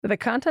The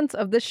contents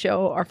of this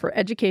show are for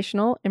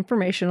educational,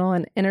 informational,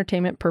 and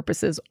entertainment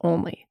purposes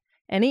only.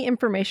 Any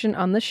information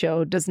on the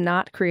show does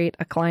not create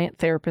a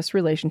client-therapist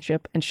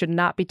relationship and should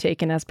not be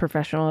taken as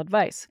professional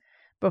advice.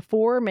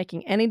 Before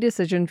making any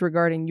decisions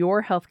regarding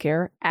your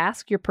healthcare,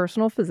 ask your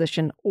personal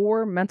physician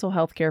or mental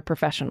health care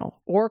professional,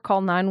 or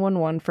call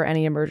 911 for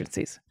any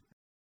emergencies.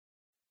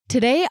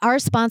 Today, our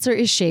sponsor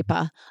is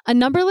Shapa, a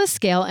numberless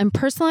scale and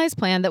personalized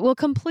plan that will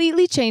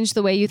completely change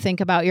the way you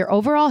think about your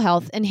overall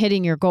health and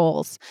hitting your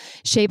goals.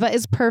 Shapa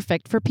is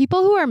perfect for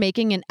people who are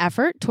making an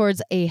effort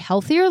towards a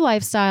healthier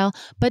lifestyle,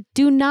 but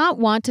do not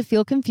want to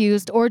feel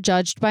confused or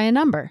judged by a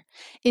number.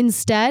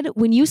 Instead,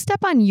 when you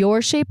step on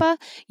your Shapa,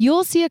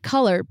 you'll see a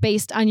color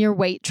based on your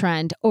weight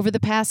trend over the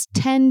past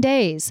 10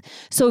 days.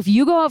 So if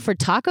you go out for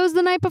tacos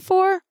the night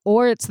before,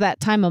 or it's that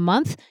time of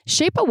month,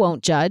 Shapa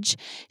won't judge.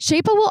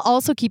 Shapa will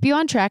also keep you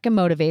on track and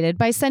motivated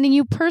by sending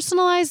you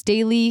personalized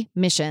daily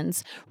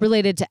missions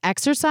related to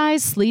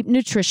exercise, sleep,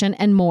 nutrition,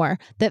 and more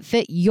that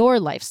fit your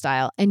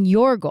lifestyle and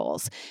your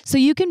goals, so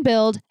you can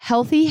build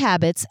healthy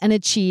habits and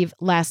achieve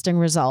lasting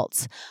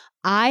results.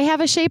 I have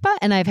a Shapa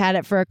and I've had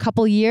it for a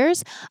couple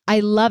years.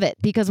 I love it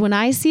because when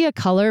I see a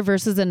color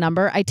versus a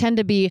number, I tend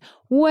to be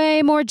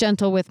way more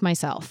gentle with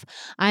myself.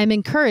 I'm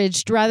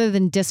encouraged rather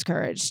than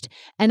discouraged.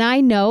 And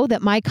I know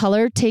that my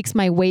color takes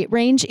my weight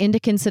range into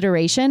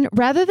consideration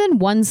rather than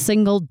one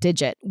single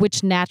digit,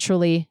 which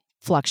naturally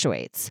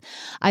fluctuates.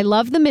 I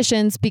love the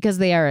missions because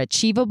they are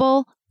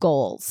achievable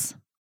goals.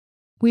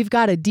 We've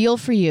got a deal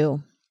for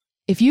you.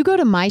 If you go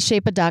to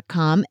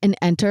myshapa.com and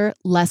enter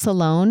Less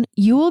Alone,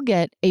 you will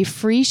get a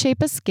free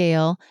Shapa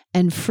scale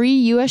and free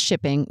U.S.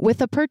 shipping with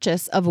a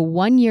purchase of a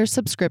 1-year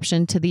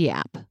subscription to the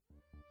app.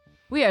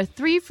 We are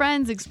 3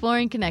 friends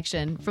exploring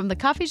connection from the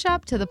coffee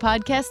shop to the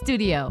podcast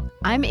studio.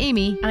 I'm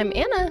Amy. I'm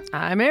Anna.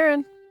 I'm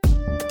Erin.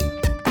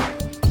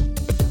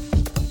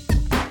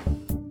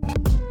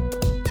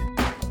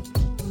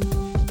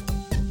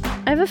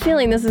 I have a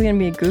feeling this is going to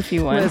be a goofy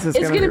one. It's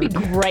going to be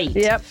great.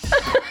 Yep.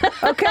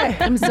 Okay.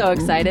 I'm so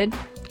excited.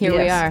 Here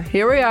we are.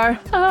 Here we are.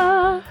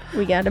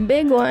 We got a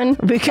big one.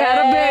 We got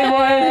a big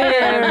one here.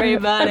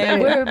 Everybody,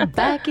 we're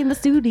back in the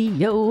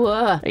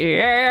studio.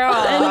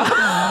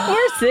 Yeah.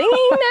 We're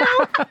singing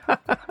now.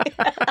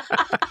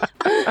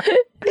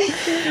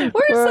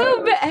 We're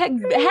so happy to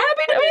be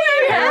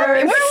here.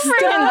 We're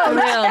freaking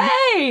thrilled.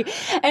 Hey!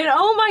 And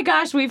oh my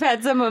gosh, we've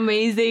had some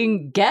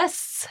amazing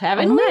guests,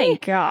 haven't we? Oh my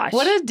gosh.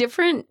 What a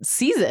different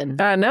season.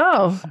 I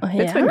know.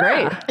 It's been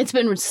great. It's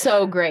been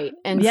so great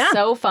and Yeah.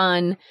 so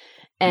fun.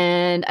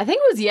 And I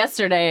think it was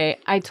yesterday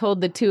I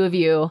told the two of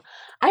you,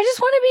 I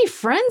just want to be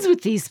friends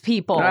with these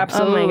people.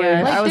 Absolutely. Oh my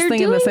gosh. Like, I was they're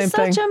thinking doing the same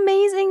thing. such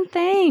amazing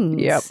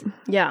things. Yep.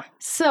 Yeah.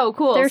 So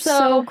cool. They're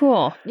so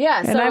cool.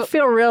 Yeah. And I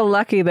feel real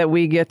lucky that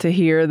we get to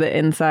hear the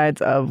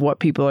insides of what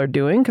people are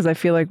doing, because I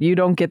feel like you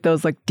don't get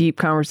those like deep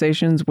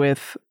conversations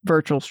with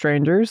virtual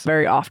strangers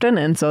very often.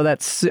 And so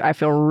I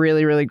feel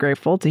really, really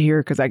grateful to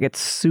hear, because I get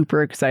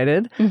super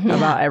excited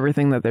about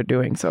everything that they're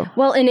doing. So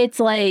Well, and it's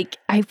like,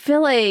 I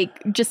feel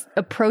like just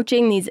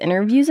approaching these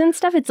interviews and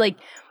stuff, it's like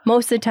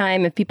most of the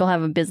time, if people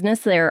have a business,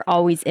 they're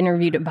always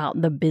interviewed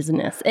about the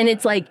business. And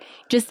it's like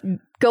just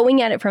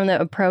going at it from the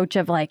approach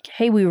of like,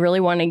 hey, we really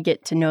want to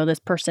get to know this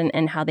person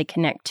and how they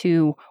connect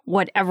to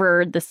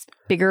whatever this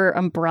bigger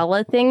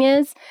umbrella thing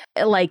is.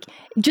 Like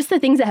just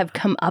the things that have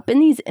come up in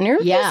these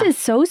interviews is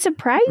so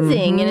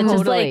surprising. And it's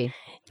just like,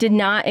 did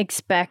not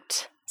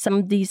expect some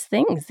of these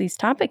things, these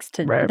topics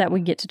that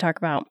we get to talk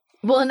about.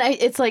 Well, and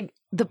it's like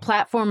the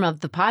platform of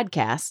the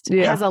podcast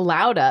has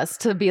allowed us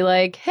to be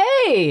like,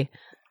 hey,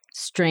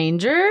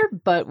 stranger,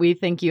 but we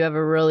think you have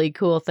a really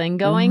cool thing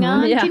going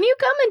on. Yeah. Can you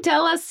come and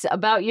tell us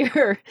about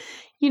your,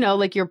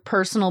 like your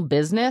personal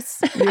business?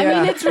 I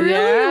mean, it's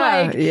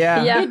really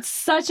it's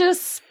such a,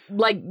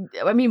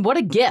 what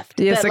a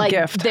gift. It's that, a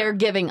gift. They're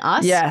giving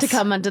us to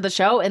come onto the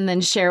show and then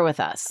share with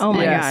us. Oh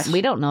my And gosh.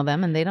 We don't know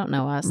them and they don't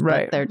know us,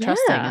 Right. but they're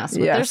trusting us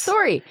with their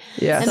story.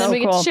 Yes. And then So we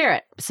get cool. to share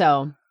it.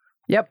 So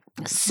Yep.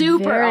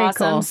 super Very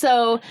awesome. cool.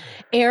 So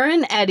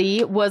Erin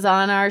Eddy was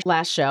on our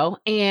last show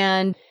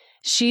and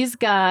she's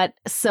got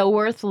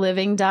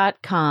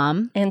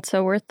soworthliving.com And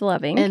so worth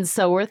loving. and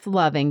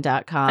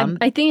soworthloving.com.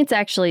 I think it's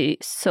actually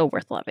so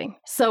worth loving.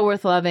 So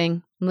worth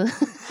loving. Good.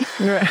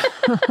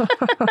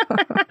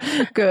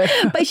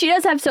 But she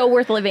does have so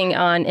worth living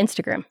on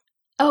Instagram.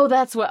 Oh,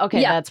 that's what.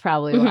 Okay, Yeah. that's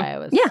probably why I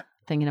was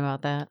thinking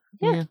about that.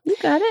 Yeah, you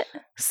got it.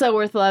 So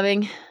worth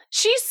loving.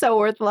 She's so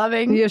worth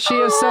loving. Yeah, she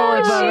is so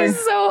worth loving.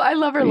 I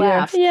love her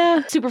laugh.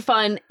 Yeah. Super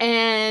fun.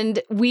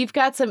 And we've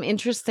got some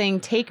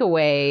interesting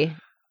takeaway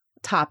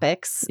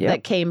topics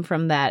that came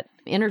from that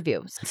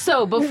interview.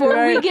 So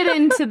before we get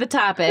into the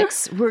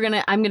topics,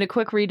 I'm gonna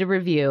quick read a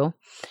review.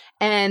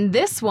 And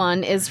this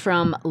one is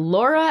from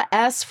Laura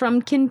S.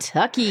 from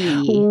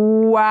Kentucky.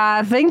 Wow,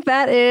 I think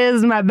that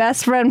is my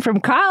best friend from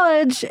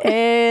college.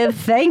 And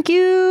thank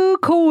you,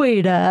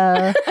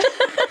 Koida.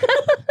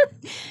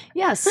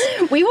 Yes.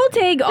 We will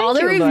take all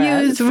the you, Laura.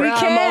 reviews We from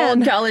can.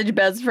 old college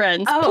best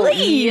friends. Oh,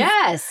 Please.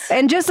 yes.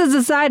 And just as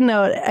a side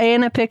note,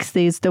 Anna picks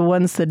these the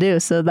ones to do,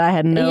 so I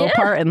had no Yeah.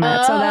 part in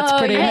that. So that's Oh,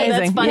 pretty yeah, that's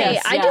amazing. funny. Hey,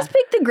 Yes. I just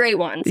picked the great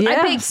ones. Yeah,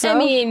 I picked, so? I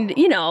mean,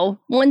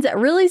 ones that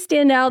really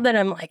stand out that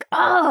I'm like,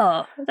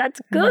 oh,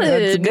 that's good.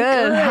 That's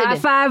good. High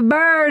five,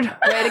 Bird.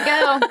 Way to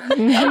go.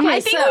 I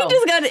think we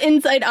just got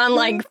insight on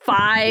like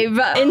 5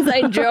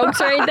 inside jokes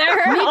right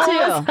there. Me All too.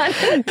 of a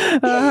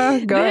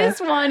sudden. Go ahead.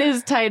 This one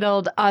is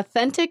titled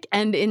Authentic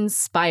and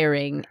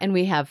Inspiring, and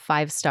we have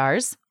 5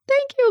 stars.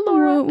 Thank you,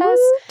 Laura Woot S.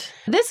 woot.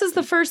 This is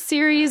the first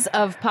series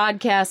of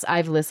podcasts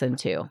I've listened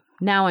to.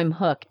 Now I'm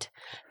hooked.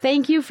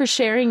 Thank you for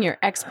sharing your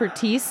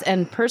expertise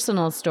and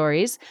personal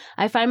stories.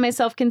 I find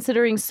myself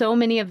considering so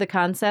many of the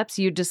concepts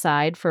you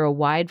decide for a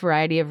wide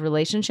variety of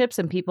relationships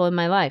and people in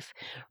my life,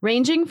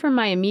 ranging from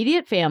my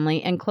immediate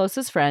family and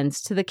closest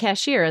friends to the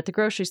cashier at the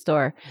grocery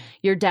store.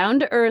 Your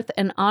down-to-earth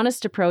and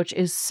honest approach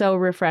is so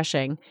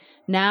refreshing.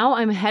 Now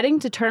I'm heading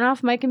to turn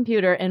off my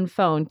computer and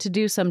phone to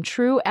do some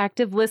true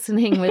active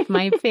listening with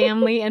my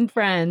family and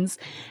friends.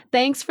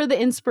 Thanks for the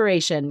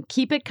inspiration.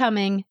 Keep it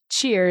coming.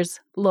 Cheers,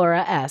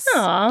 Laura S.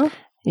 Aw.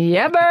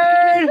 Yeah,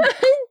 Bird.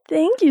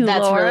 Thank you,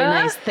 That's Laura. really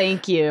nice.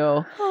 Thank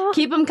you.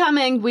 Keep them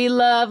coming. We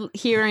love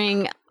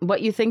hearing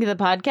what you think of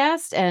the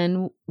podcast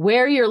and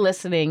where you're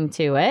listening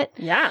to it.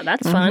 Yeah,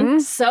 that's fun.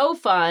 So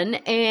fun.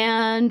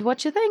 And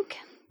what you think.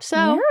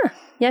 So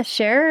Yeah,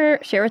 share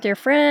with your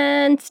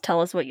friends. Tell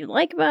us what you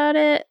like about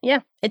it. Yeah,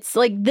 it's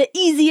like the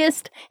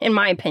easiest, in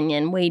my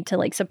opinion, way to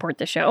like support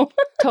the show.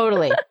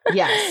 totally.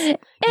 Yes. And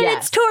Yes.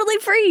 it's totally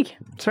free.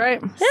 That's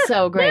right.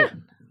 So great.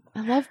 I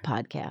love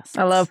podcasts.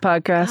 I love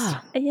podcasts.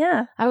 Ah,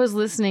 Yeah, I was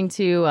listening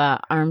to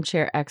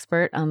Armchair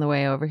Expert on the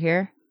way over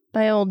here.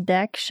 by old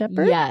Dak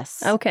Shepard.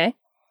 Yes. Okay.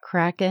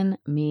 Cracking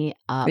me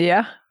up.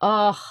 Yeah.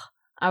 Oh,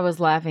 I was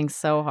laughing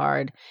so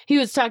hard. He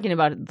was talking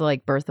about the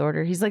like birth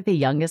order. He's like the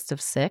youngest of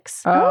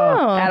 6. Oh,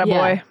 attaboy.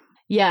 yeah.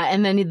 Yeah,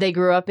 and then they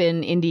grew up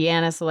in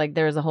Indiana, so like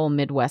there's a whole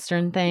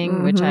Midwestern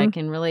thing which I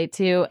can relate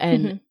to,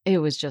 and I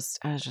was just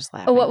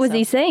laughing. Oh, what was so.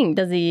 he saying?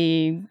 Does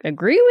he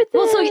agree with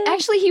Well, it? so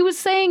actually he was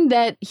saying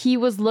that he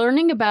was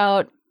learning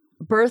about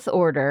birth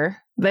order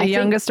The I think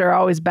youngest are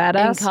always in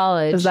badass.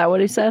 college. Is that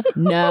what he said?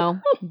 No,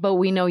 but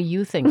we know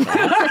you think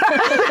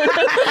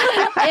that.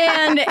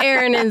 And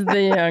Aaron is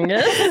the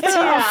youngest.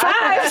 Oh,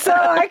 5, so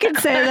I can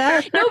say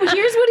that. No, but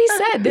here's what he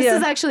said. This Yeah.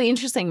 is actually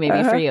interesting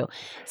maybe for you.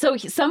 So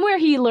somewhere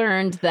he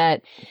learned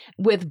that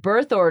with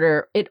birth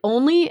order, it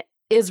only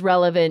is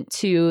relevant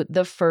to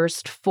the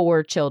first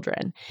 4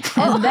 children.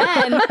 And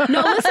then,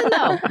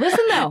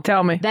 listen though.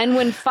 Tell me. Then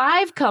when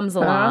 5 comes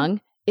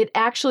along, it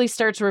actually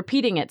starts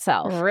repeating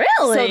itself. Really?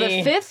 So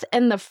the 5th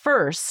and the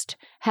 1st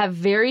have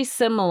very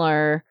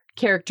similar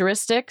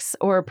characteristics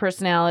or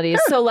personalities.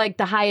 So like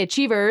the high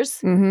achievers,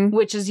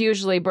 which is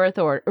usually birth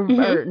order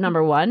or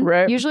number 1,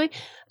 Right. usually.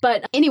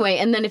 But anyway,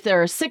 and then if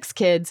there are 6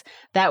 kids,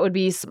 that would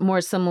be more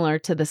similar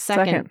to the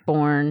second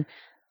born.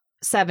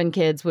 7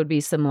 kids would be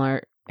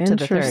similar to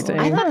the third. Interesting.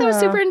 I thought that was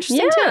super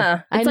interesting too.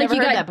 Yeah. I It's like never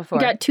you heard got, that before.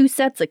 You got 2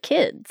 sets of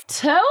kids.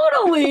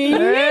 Totally.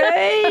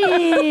 Hey.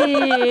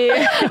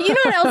 You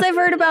know what else I've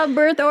heard about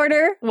birth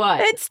order?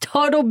 What? It's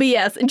total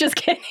BS. Just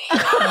kidding.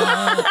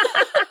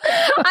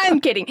 I'm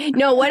kidding.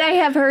 No, what I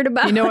have heard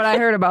about. You know what I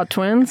heard about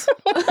twins?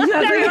 I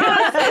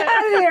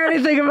didn't hear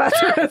anything about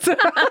twins.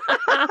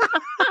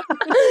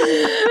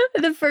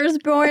 The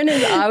firstborn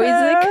is always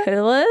the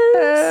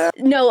coolest.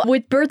 No,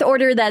 with birth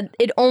order, that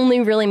it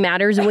only really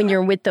matters when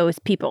you're with those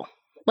people.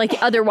 Like,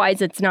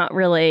 otherwise, it's not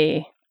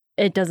really,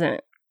 it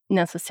doesn't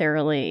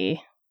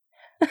necessarily.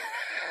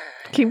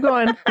 Keep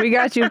going. We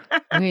got you.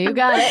 You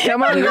got it.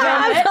 Come on, You girl.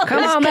 got it.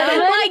 Come on,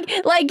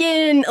 man. Like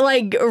in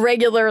like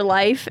regular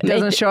life, It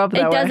doesn't show up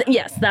that way. doesn't.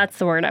 Yes, that's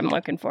the word I'm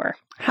looking for.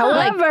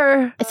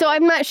 However, So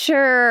I'm not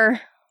sure.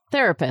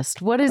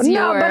 Therapist, what is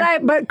your...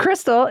 but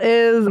Crystal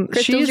is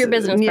Crystal's your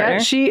business partner.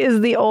 she is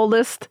the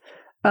oldest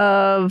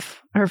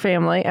of her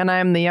family, and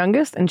I'm the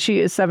youngest, and she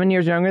is 7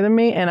 years younger than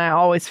me, and I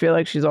always feel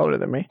like she's older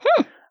than me.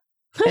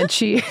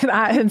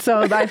 And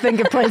so I think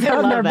it plays out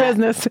in love our that.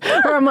 business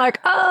where I'm like,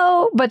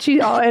 oh, but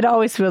it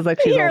always feels like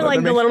she's You're older like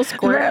than the me. little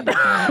squirt.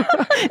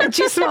 And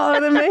she's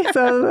smaller than me,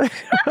 so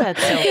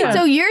That's so fun.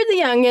 So you're the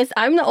youngest.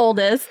 I'm the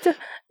oldest.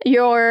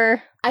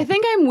 You're. I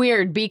think I'm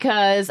weird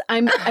because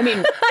well, Well,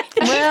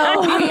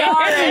 we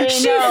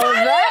already know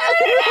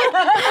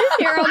that.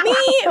 You're all, me.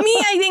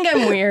 I think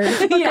I'm weird.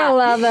 Yeah. I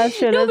love that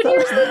shit. No, but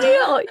here's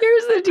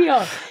the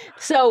deal.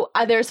 So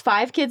there's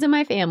 5 kids in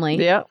my family.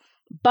 Yep.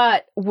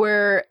 But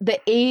where the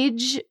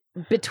age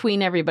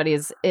between everybody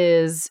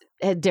is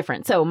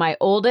different. So my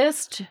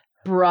oldest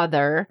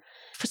brother,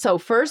 so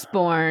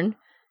firstborn,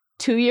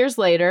 2 years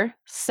later,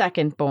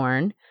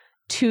 secondborn,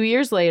 2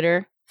 years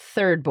later,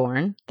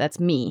 thirdborn. That's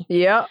me.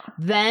 Yep.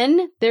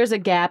 Then there's a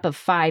gap of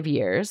 5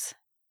 years.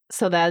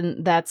 So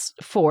then that's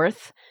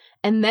 4th.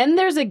 And then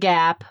there's a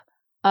gap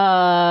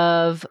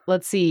of,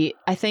 let's see,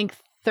 I think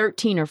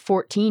 13 or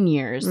 14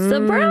 years.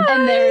 Surprise!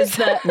 And there's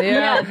the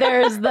Yeah.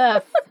 there's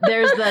the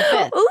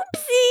 5th.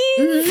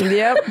 Oopsies.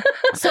 Yep.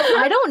 So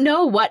I don't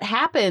know what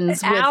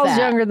happens with Al's that.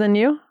 younger than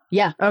you?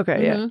 Yeah. Okay,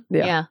 Mhm.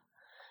 Yeah.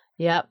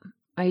 Yep.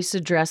 I used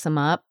to dress him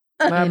up.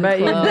 I in bet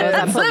you clothes. did.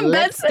 I put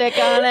lipstick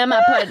on him.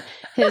 I put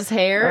his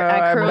hair. Oh,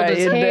 I I curled bet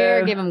his you hair,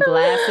 did. gave him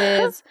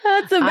glasses.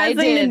 That's the I best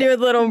thing to did. do with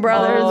little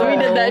brothers. We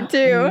did that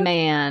too.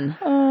 Man.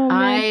 Oh,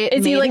 man.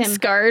 Is he made like him-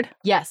 scarred?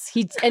 Yes,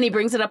 he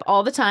brings it up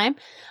all the time.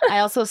 I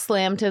also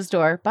slammed his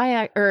door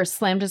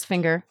slammed his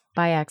finger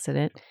by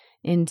accident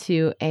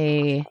into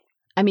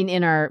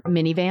in our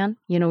minivan.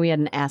 You know, we had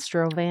an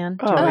Astro van.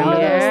 Do you Oh, remember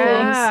those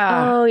things?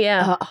 yeah. Oh,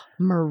 yeah.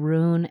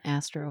 Maroon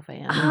Astro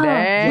van. Oh, we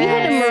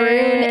had a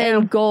maroon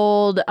and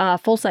gold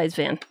full-size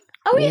van.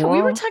 Oh yeah, we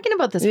Whoa. were talking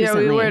about this Yeah,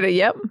 recently. we were.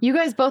 Yep. You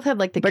guys both had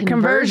like the The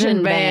conversion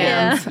conversion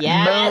vans. vans.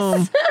 Yes.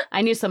 Boom.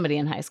 I knew somebody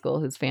in high school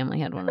whose family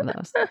had one of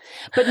those.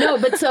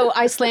 But so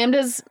I slammed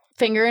his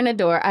finger in a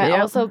door. I Yep.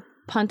 also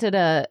punted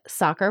a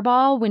soccer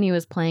ball when he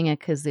was playing a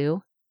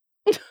kazoo.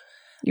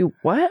 You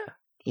what?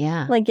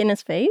 Yeah. Like in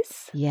his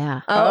face?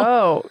 Yeah.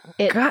 Oh,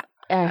 It, God.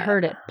 I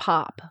heard it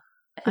pop.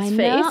 His I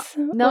know. face?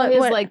 No, What- it was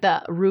what- like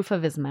the roof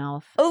of his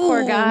mouth.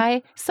 Poor Ooh.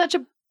 guy.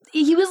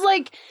 He was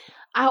like,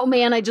 oh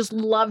man, I just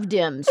loved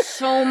him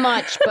so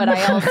much, but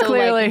I also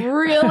Clearly. like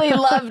really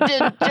loved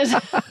to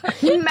just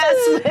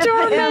mess with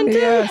him.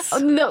 Yes.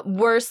 The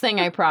worst thing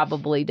I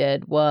probably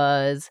did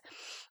was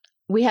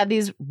we had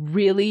these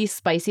really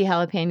spicy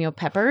jalapeno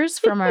peppers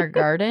from our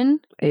garden.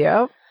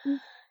 Yep.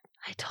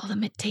 I told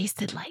him it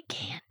tasted like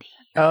candy.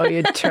 Oh,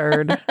 you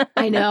turd.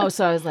 I know.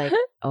 So I was like,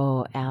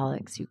 oh,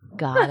 Alex, you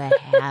gotta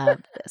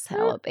have this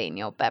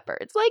jalapeno pepper.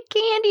 It's like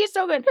candy. It's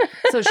so good.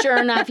 So sure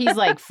enough, he's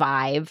like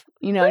 5,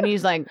 and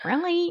he's like,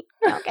 really?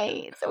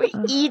 Okay. So he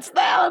eats the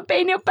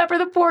jalapeno pepper.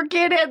 The poor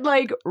kid had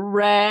like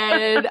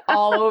red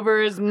all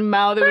over his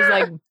mouth. It was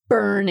like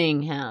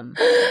burning him.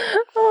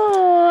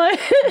 Oh,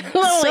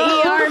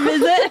 little ER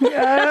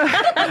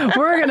visit.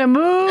 We're going to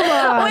move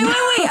on. Wait.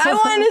 I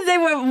want to say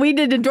what we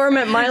did to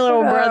torment my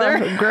little brother.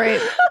 Oh,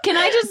 great. Can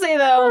I just say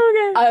though,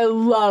 Okay. I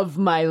love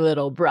my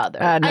little brother.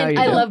 No, you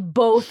I don't. love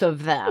both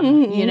of them,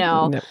 Mhm.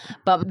 No.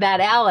 But that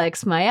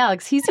my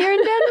Alex, he's here in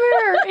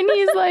Denver, and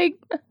he's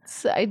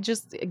like,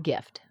 just a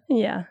gift.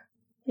 Yeah.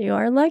 You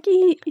are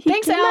lucky he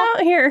Thanks, came Al.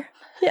 out here.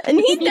 Yeah, and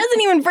he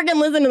doesn't even freaking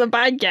listen to the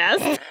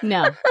podcast.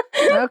 No,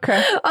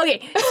 Okay.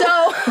 Okay,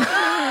 so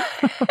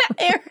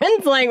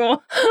Aaron's like,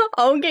 well,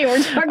 okay,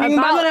 we're talking I'm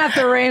about going to have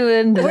to rein it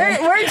in. we're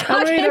I'm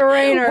talking going to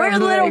rein her we're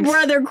little legs.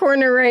 brother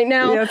corner right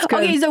now. Yeah, that's good.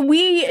 Okay, so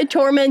we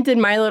tormented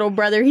my little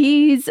brother.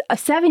 He's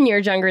 7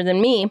 years younger than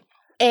me.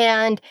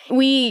 And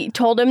we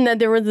told him that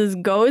there was this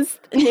ghost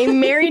named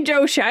Mary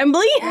Jo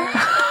Shimbley.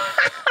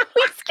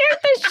 We scared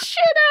the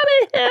shit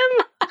out of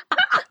him.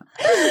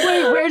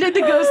 wait, where did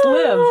the ghost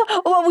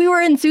live? Well, we were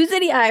in Sioux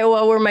City,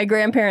 Iowa, where my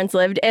grandparents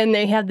lived, and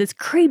they had this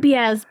creepy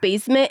ass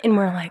basement, and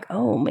we're like,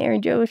 "Oh, Mary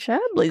Jo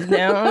Shabley's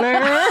down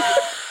there."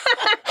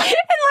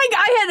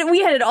 And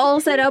we had it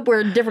all set up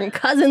where different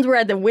cousins were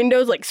at the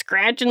windows, like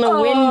scratching the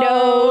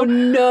window.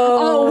 No!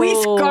 Oh, we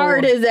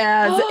scarred his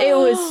ass. It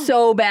was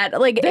so bad.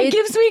 Like That it,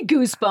 gives me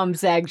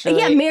goosebumps. Actually,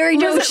 yeah, Mary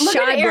Jo Look at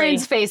Shabley.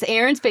 Aaron's face.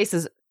 Aaron's face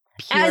is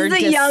pure As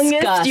the youngest,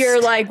 disgust.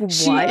 you're like, what?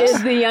 She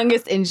is the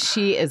youngest, and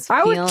she is.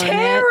 I was feeling it.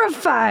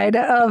 terrified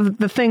of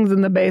the things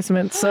in the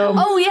basement. So,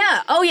 Oh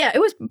yeah. It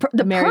was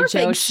the Mary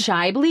Jo perfect.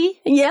 Shibley.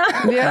 Yeah.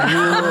 yeah.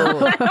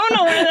 I don't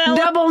know where the hell.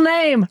 Double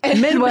name,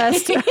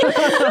 Midwest.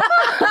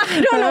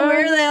 I don't know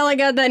where the hell I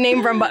got that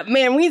name from, but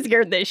man, we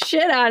scared the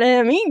shit out of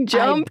him. He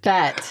jumped.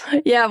 I bet.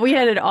 Yeah, we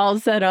had it all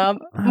set up.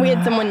 We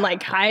had someone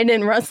like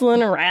hiding,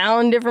 rustling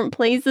around different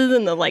places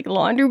in the like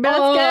laundry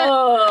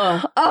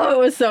basket. Oh, it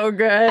was so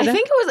good. I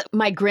think it was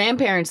my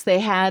grandparents. They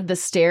had the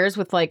stairs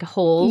with like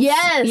holes.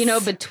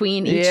 Yes.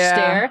 Between each Yeah.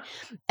 stair.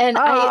 And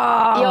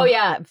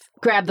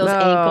grab those No.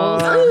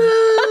 ankles.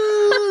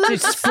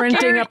 Just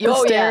sprinting up the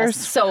Oh, stairs.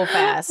 yes, so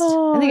fast.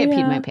 Oh, I think I peed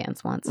yeah. my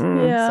pants once.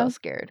 Yeah. So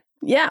scared.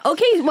 Yeah.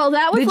 Okay. Well,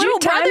 that was Did little you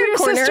time brother your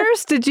corner.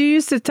 sisters? Did you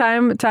used to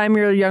time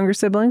your younger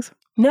siblings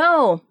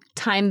No.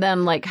 Time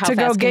them like how to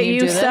fast go get can you you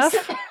do this?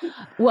 stuff?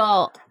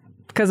 Well,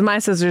 Because my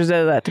sisters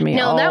did that to me.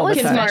 No, all that was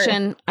the time. smart.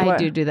 confession, I What?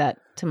 do that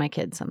to my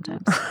kids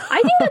sometimes. I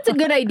think that's a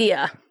good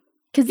idea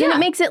because then Yeah. it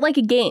makes it like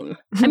a game.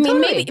 I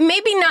mean, Totally.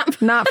 maybe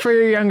not. Not for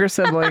your younger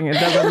sibling. It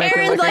doesn't make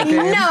Aaron's it like, like a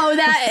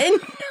game.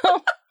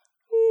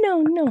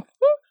 no, no.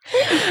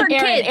 For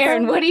kids.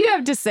 Aaron, what do you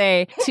have to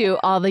say to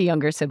all the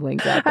younger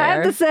siblings out there? I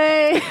have to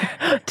say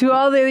to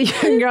all the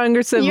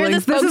younger siblings, You're the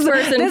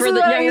spokesperson this for is the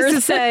what I younger used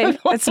to say,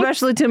 siblings.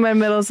 especially to my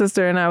middle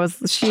sister. And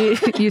she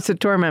used to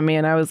torment me,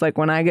 and I was like,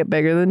 when I get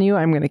bigger than you,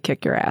 I'm going to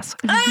kick your ass.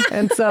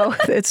 And so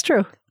it's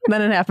true.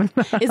 Then it happened.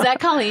 Is that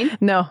Colleen?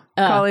 No,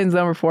 Colleen's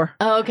number 4.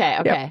 Oh, okay.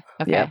 Okay.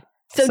 Yep.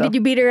 So did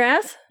you beat her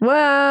ass?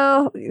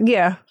 Well,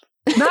 yeah,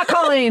 not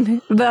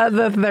Colleen,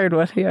 the third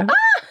one. Yeah.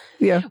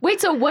 Yeah. Wait,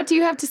 so what do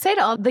you have to say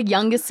to all the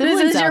youngest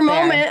siblings This is out your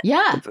there? moment.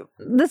 Yeah.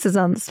 This is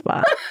on the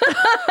spot.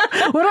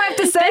 What do I have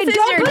to say? This is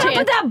Don't your put up chance.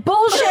 with that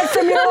bullshit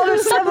from your older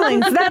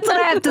siblings. That's what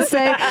I have to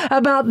say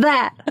about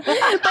that.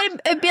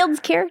 But it builds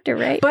character,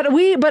 right?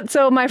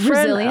 So my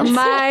friend, Resilience.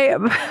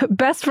 my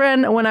best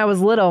friend when I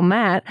was little,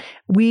 Matt,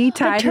 we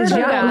tied his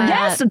turtle Matt.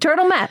 yes, the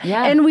turtle Matt,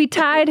 Yeah. and we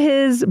tied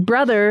his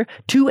brother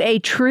to a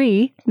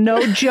tree.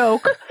 No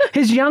joke,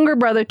 his younger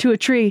brother to a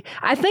tree.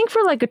 I think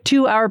for like a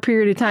 2-hour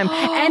period of time,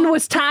 and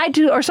was tied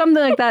to or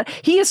something like that.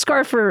 He is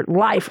scarred for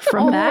life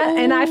from that,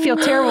 and I feel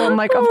terrible. I'm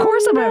like, of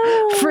course I'm a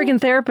friggin'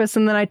 therapist,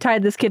 and then I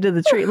tied this kid to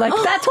the tree. Like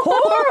that's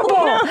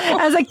horrible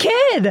as a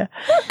kid.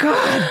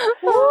 God,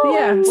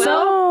 yeah.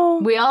 So.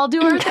 We all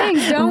do our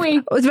things, don't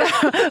we?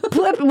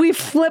 We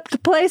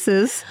flipped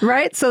places,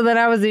 right? So that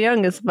I was the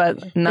youngest,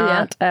 but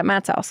not at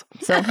Matt's house.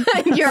 So I'm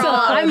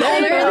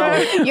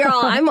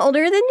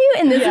older than you,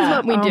 and this is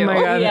what we do. Oh my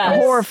God,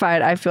 Yes.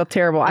 horrified. I feel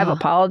terrible. I've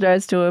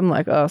apologized to him.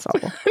 Like, oh, it's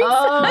awful.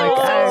 I'm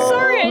so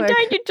sorry I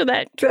tied you to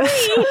that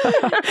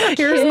tree.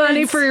 Here's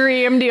money for your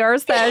EMDR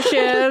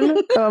session.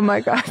 Oh my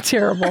God,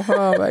 terrible.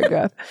 Oh my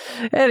God.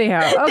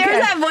 Anyhow, okay.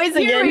 There's that voice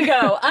again. Here we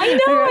go. I know.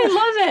 I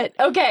love it.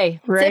 Okay.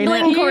 Raina.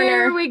 Sibling corner.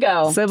 Here we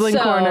go. Sibling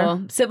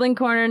corner. Sibling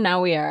corner.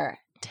 Now we are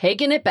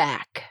taking it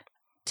back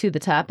to the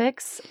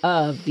topics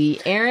of the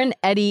Aaron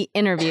Eddie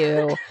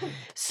interview.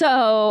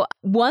 So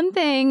one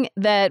thing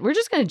that we're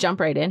just going to jump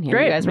right in here.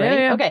 Great. You guys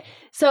ready? Yeah. Okay.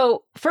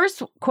 So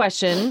first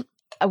question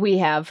we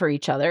have for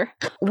each other.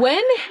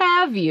 When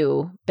have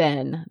you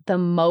been the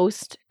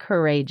most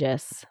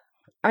courageous?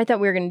 I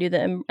thought we were going to do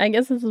that. I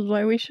guess this is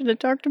why we should have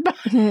talked about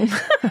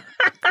it.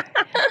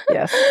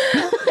 Yes.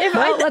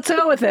 Well, let's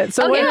go with it.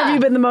 So when yeah. have you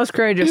been the most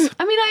courageous?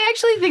 I mean, I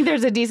actually think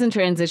there's a decent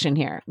transition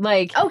here.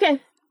 Like, Okay.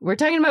 we're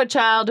talking about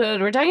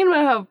childhood. We're talking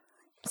about how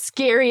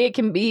scary it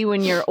can be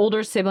when your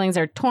older siblings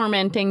are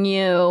tormenting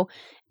you.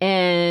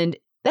 And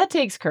that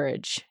takes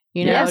courage,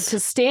 you know, Yes. to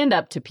stand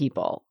up to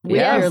people.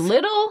 Yes. If you're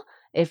little,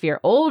 if you're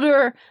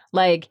older,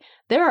 like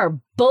there are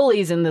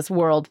bullies in this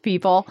world,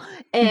 people.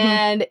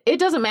 And it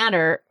doesn't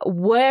matter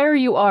where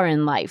you are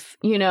in life,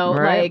 you know,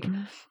 Right. like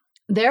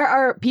there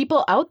are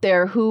people out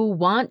there who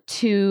want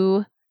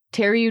to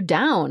tear you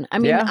down. I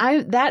mean,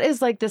 Yeah. that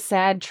is like the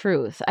sad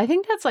truth. I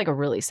think that's like a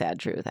really sad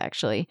truth,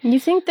 actually. You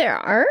think there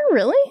are?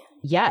 Really?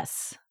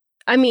 Yes.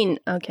 I mean,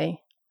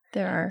 okay.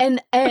 There are. And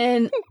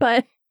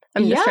But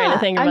I'm just trying to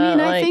think about I mean,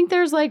 like, I think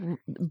there's like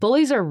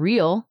bullies are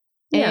real.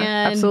 Yeah,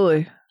 and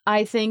Absolutely.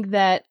 I think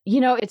that, you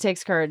know, it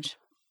takes courage.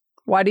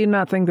 Why do you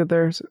not think that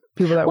there's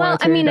people that well, want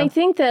to I tear you mean, down? I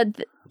think that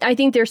I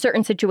think there's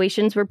certain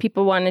situations where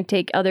people want to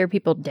take other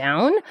people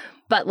down,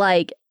 but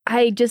like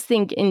I just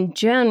think in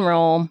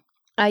general,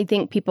 I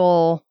think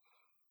people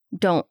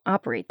don't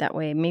operate that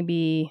way.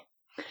 Maybe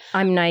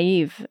I'm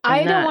naive.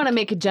 I don't want to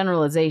make a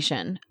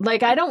generalization.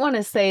 Like, I don't want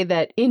to say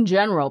that in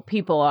general,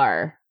 people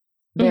are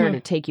there Mhm. to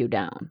take you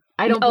down.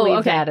 I don't Oh, believe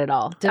okay. that at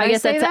all. Did I,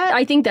 guess say that's that?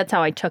 I think that's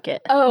how I took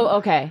it. Oh,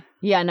 okay.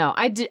 Yeah, no,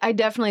 I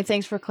definitely,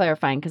 thanks for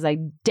clarifying, because I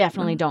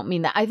definitely don't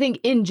mean that. I think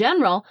in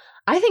general,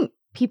 I think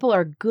people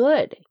are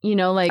good. You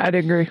know, like I'd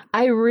agree.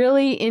 I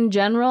really, in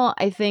general,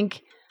 I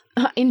think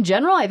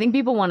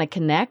people want to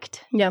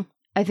connect. Yeah.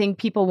 I think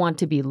people want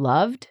to be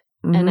loved.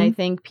 Mm-hmm. And I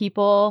think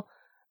people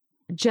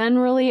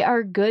generally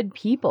are good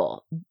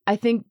people. I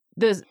think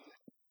the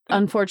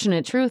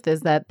unfortunate truth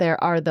is that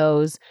there are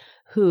those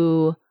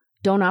who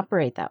don't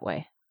operate that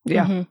way.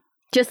 Yeah. Mhm.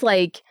 Just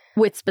like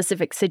with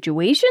specific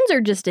situations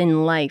or just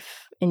in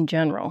life in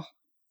general?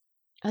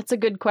 That's a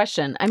good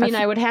question. I mean,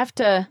 I would have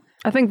to.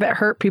 I think that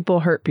hurt people,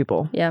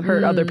 Yeah.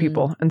 hurt other Mm.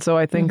 people. And so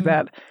I think Mhm.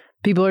 that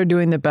people are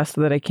doing the best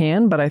that they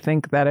can. But I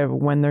think that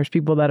when there's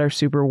people that are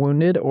super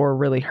wounded or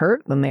really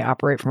hurt, then they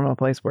operate from a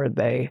place where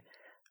they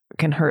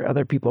can hurt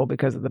other people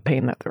because of the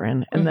pain that they're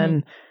in. And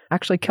then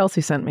actually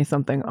Kelsey sent me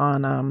something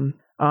on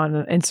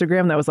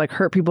Instagram that was like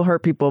hurt people,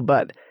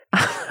 but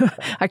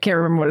I can't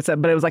remember what it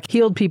said, but it was like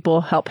healed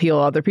people help heal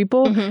other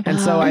people. Mhm. And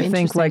so Oh, I think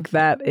interesting. like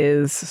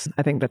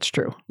I think that's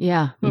true.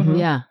 Yeah. Mhm.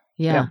 Yeah.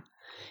 Yeah. Yeah.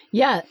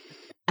 Yeah.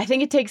 I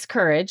think it takes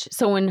courage.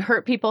 So when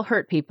hurt people,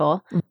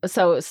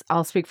 so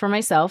I'll speak for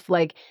myself.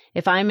 Like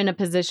if I'm in a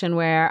position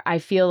where I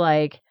feel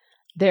like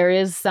there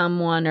is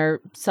someone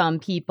or some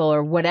people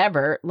or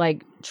whatever,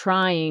 like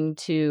trying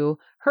to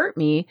hurt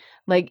me,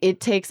 like it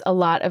takes a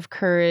lot of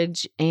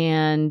courage.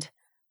 And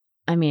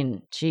I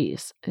mean,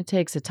 geez, it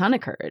takes a ton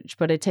of courage,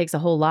 but it takes a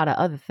whole lot of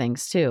other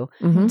things too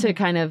Mm-hmm. to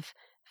kind of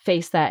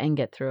face that and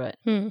get through it.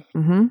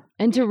 Mm-hmm.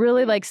 And to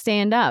really like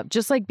stand up,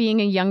 just like being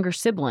a younger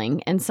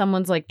sibling and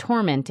someone's like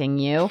tormenting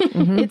you.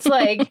 Mm-hmm. It's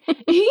like,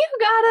 you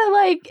gotta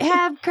like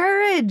have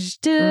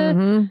courage to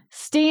Mm-hmm.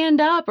 stand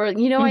up. Or,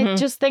 you know, I Mhm.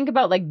 just think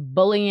about like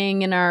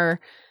bullying in our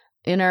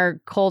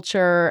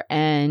culture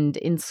and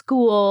in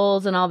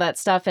schools and all that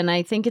stuff. And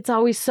I think it's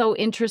always so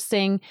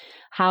interesting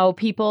how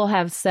people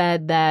have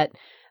said that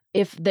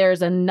if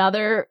there's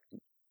another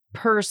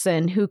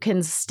person who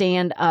can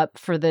stand up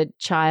for the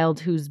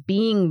child who's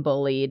being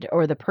bullied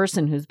or the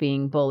person who's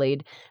being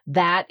bullied,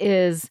 that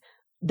is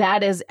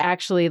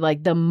actually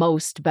like the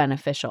most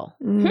beneficial.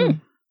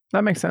 Mm.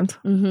 That makes sense.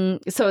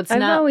 Mm-hmm. So it's I've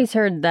not. always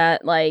heard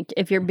that, like,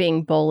 if you're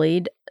being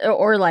bullied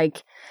or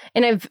like,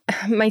 and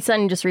my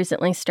son just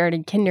recently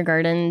started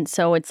kindergarten.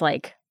 So it's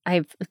like,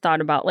 I've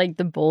thought about like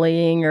the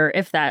bullying or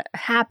if that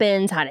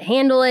happens, how to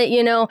handle it,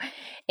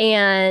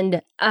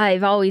 and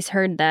I've always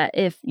heard that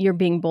if you're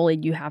being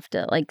bullied, you have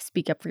to like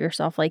speak up for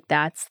yourself. Like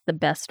that's the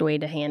best way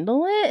to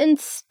handle it and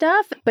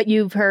stuff. But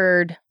you've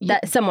heard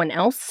that someone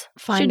else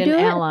Find should an do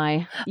it?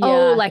 ally.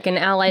 Oh, like an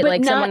ally, But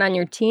like not- someone on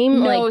your team?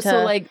 No, like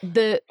so like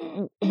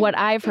what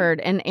I've heard,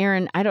 and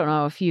Aaron, I don't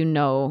know if you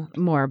know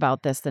more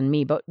about this than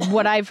me, but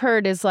what I've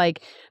heard is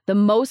like the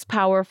most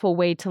powerful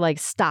way to like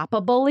stop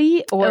a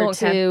bully or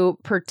to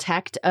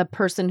protect a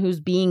person who's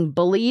being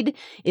bullied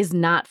is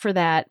not for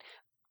that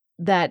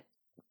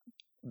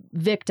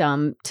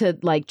victim to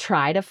like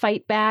try to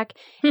fight back.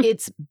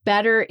 It's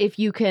better if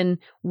you can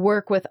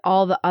work with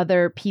all the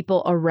other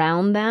people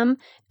around them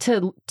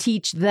to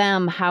teach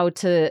them how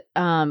to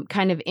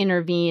kind of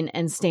intervene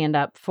and stand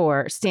up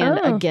for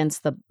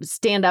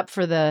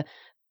the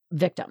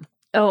victim.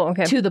 Oh,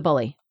 okay. To the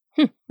bully.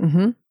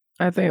 Mm-hmm.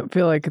 I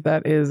feel like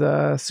that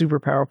is super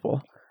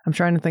powerful. I'm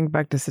trying to think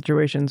back to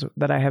situations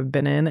that I have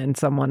been in and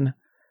someone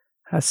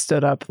has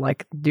stood up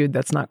like, dude,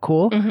 that's not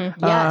cool.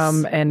 Mm-hmm.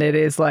 Yes. And it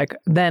is like,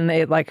 then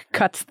it like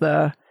cuts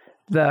the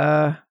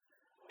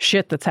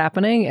shit that's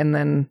happening. And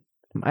then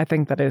I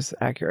think that is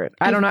accurate.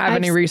 I don't know. I have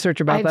any research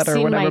about that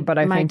or whatever, but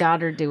I think my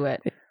daughter do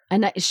it.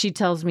 And she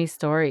tells me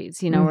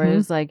stories, where Mm-hmm. it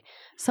was like,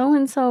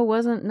 so-and-so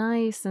wasn't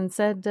nice and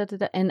said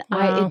da-da-da. And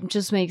Wow. it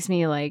just makes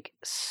me like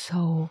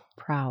so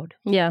proud.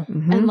 Yeah.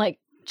 Mhm. And like,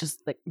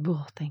 just like,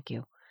 oh, thank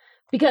you.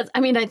 Because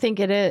I mean, I think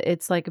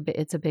it's like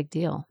it's a big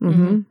deal,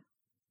 Mhm.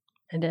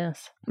 It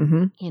is.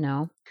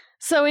 Mhm.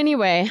 So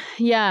anyway,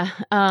 yeah.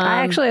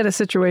 I actually had a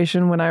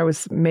situation when I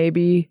was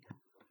maybe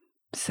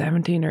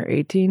 17 or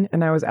 18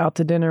 and I was out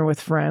to dinner with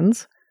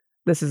friends.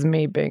 This is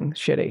me being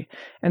shitty.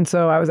 And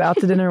so I was out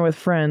to dinner with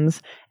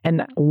friends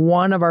and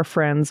one of our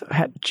friends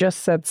had just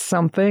said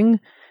something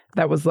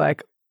that was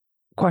like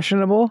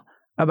questionable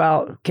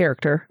about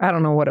character. I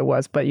don't know what it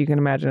was, but you can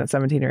imagine at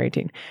 17 or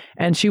 18.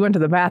 And she went to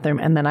the bathroom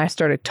and then I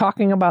started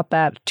talking about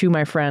that to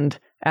my friend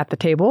at the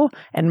table.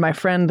 And my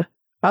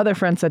other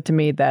friend said to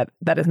me that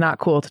is not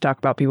cool to talk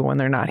about people when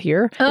they're not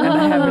here. And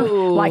I haven't,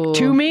 like,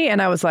 to me,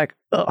 and I was like,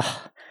 ugh.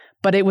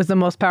 But it was the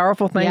most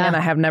powerful thing, and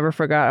I have never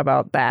forgot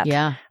about that.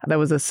 Yeah. That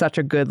was such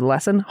a good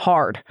lesson.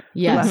 Hard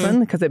lesson,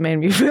 because it made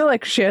me feel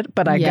like shit,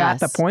 but I got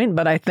the point.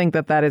 But I think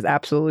that is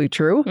absolutely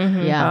true.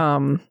 Mm-hmm.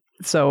 Yeah.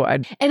 So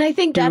and I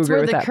think that's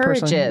where the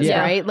courage is,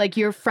 yeah. right? Like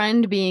your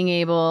friend being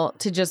able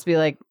to just be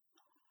like,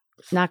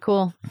 not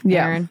cool,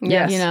 Aaron.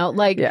 Yes.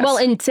 Like, well,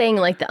 and saying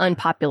like the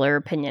unpopular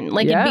opinion,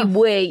 like it'd be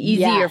way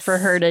easier for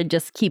her to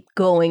just keep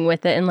going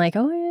with it and like,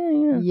 oh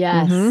yeah.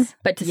 Yes. Mm-hmm.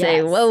 But to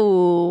say,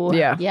 whoa.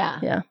 Yeah.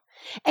 Yeah.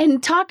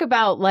 And talk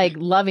about like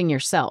loving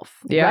yourself,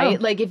 right?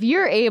 Like if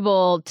you're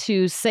able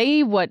to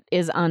say what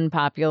is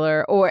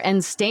unpopular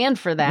and stand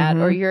for that,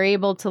 or you're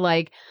able to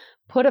like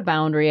put a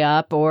boundary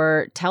up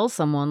or tell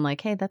someone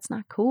like, hey, that's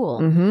not cool.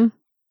 Mm-hmm.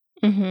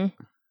 Mm-hmm.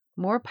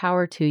 More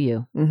power to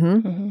you.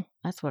 Mm-hmm. Mm-hmm.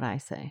 That's what I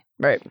say.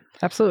 Right.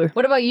 Absolutely.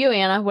 What about you,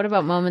 Anna? What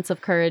about moments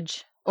of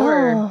courage?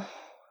 Or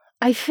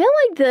I feel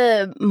like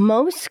the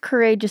most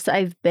courageous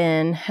I've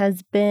been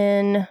has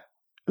been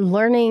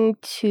learning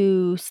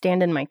to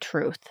stand in my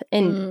truth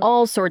in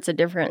all sorts of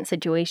different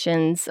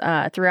situations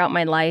throughout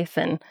my life.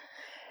 And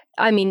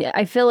I mean,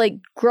 I feel like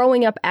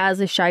growing up as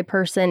a shy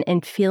person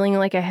and feeling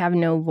like I have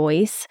no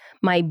voice,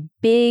 my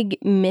big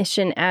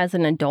mission as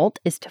an adult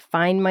is to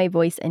find my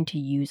voice and to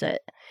use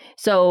it.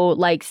 So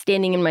like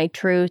standing in my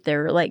truth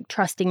or like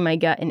trusting my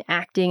gut and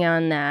acting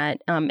on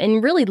that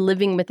and really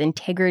living with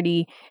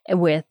integrity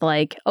with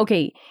like,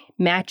 okay,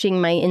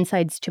 matching my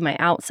insides to my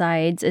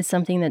outsides is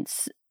something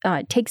that's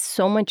takes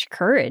so much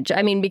courage.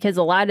 I mean, because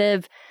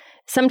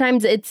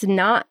sometimes it's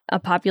not a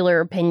popular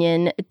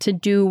opinion to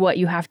do what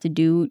you have to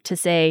do to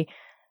say,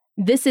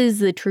 this is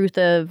the truth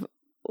of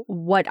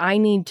what I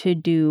need to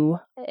do.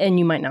 And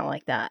you might not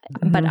like that.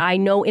 Mm-hmm. But I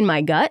know in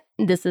my gut,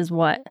 this is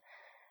what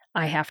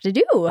I have to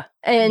do.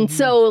 And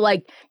so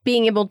like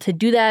being able to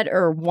do that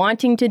or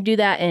wanting to do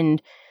that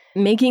and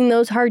making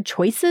those hard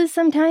choices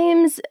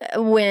sometimes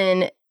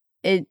when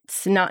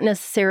it's not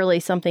necessarily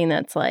something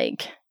that's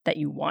like that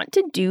you want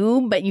to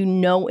do, but you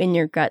know in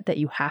your gut that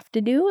you have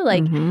to do.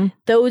 Like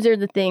those are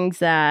the things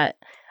that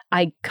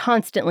I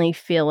constantly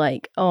feel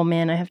like, oh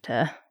man, I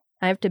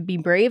have to be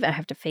brave. I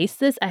have to face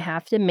this. I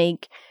have to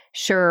make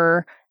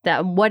sure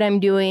that what I'm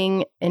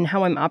doing and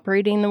how I'm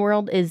operating in the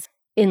world is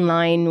in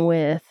line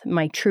with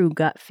my true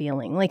gut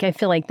feeling. Like, I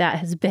feel like that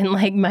has been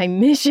like my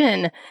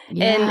mission.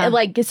 Yeah. And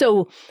like,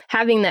 so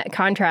having that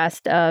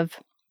contrast of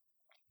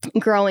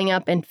growing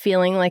up and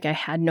feeling like I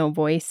had no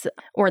voice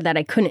or that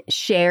I couldn't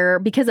share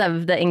because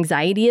of the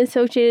anxiety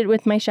associated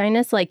with my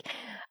shyness, like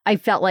I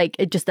felt like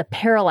just a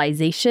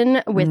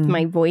paralyzation with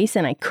my voice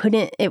and I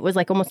couldn't, it was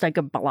like almost like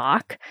a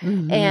block.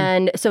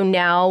 And so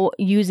now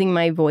using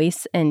my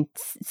voice and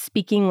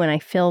speaking when I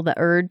feel the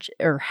urge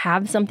or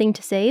have something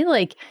to say,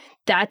 like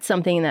that's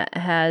something that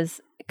has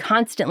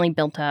constantly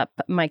built up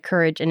my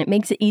courage, and it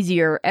makes it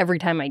easier every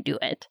time I do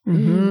it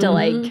Mhm. to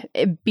like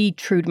be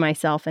true to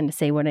myself and to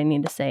say what I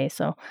need to say.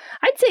 So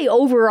I'd say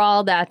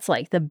overall, that's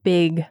like the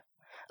big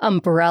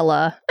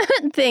umbrella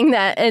thing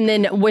that, and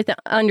then with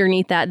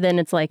underneath that, then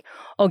it's like,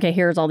 okay,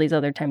 here's all these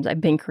other times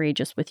I've been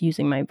courageous with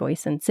using my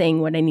voice and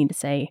saying what I need to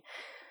say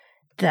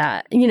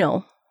that, you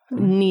know,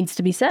 needs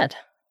to be said.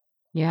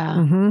 Yeah.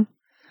 Mhm.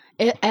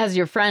 As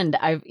your friend,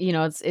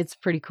 it's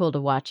pretty cool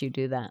to watch you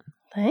do that.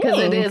 Because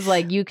it is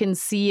like you can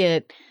see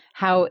it,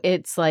 how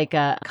it's like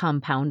a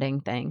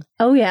compounding thing.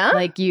 Oh, yeah?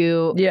 Like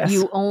you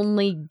Yes.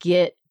 only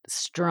get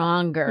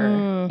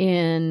stronger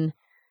in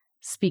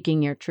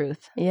speaking your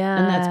truth. Yeah.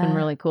 And that's been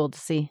really cool to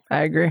see.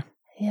 I agree.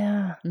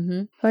 Yeah.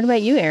 Mm-hmm. What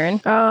about you,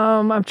 Aaron?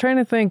 I'm trying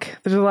to think.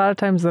 There's a lot of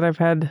times that I've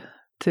had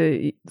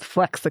to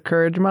flex the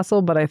courage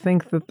muscle, but I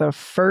think that the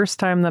first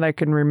time that I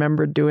can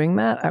remember doing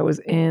that, I was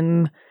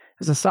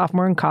a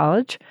sophomore in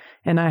college,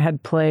 and I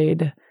had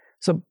played.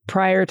 So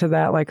prior to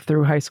that, like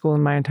through high school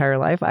and my entire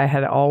life, I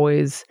had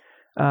always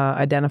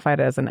identified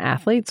as an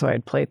athlete. So I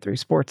had played through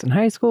sports in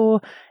high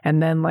school,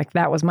 and then like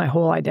that was my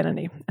whole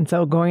identity. And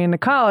so going into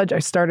college, I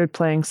started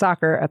playing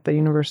soccer at the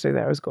university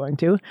that I was going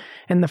to.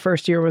 And the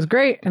first year was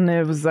great, and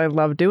I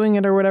loved doing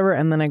it or whatever.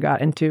 And then I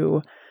got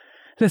into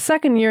the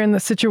second year, and the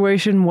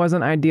situation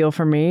wasn't ideal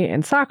for me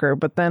in soccer,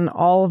 but then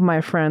all of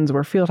my friends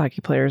were field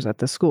hockey players at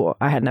the school.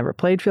 I had never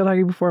played field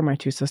hockey before. My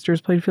two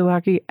sisters played field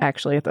hockey,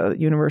 actually at the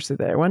university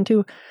that I went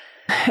to.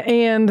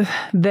 And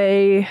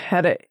they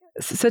had a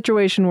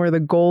situation where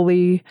the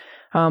goalie,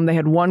 they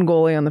had one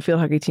goalie on the field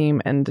hockey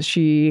team, and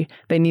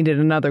they needed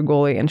another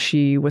goalie, and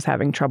she was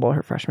having trouble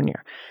her freshman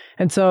year.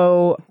 And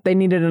so they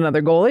needed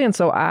another goalie. And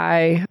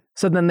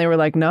so then they were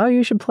like, no,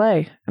 you should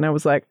play. And I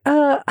was like,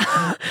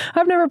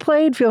 I've never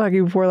played field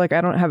hockey before. Like,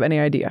 I don't have any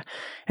idea.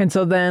 And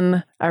so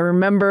then I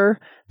remember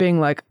being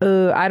like,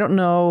 I don't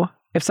know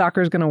if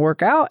soccer is going to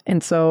work out.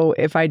 And so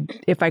if I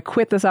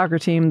quit the soccer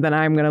team, then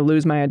I'm going to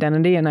lose my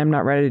identity, and I'm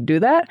not ready to do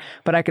that.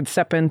 But I could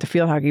step into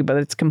field hockey, but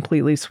it's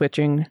completely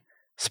switching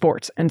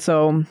sports. And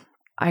so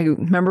I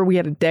remember we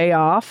had a day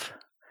off,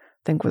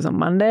 I think it was a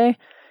Monday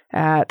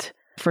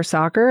for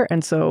soccer.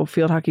 And so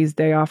field hockey's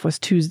day off was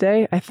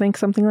Tuesday, I think,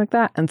 something like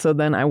that. And so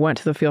then I went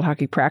to the field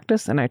hockey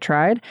practice and I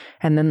tried.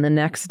 And then the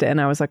next day, and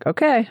I was like,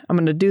 okay, I'm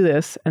going to do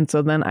this. And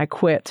so then I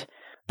quit.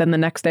 Then the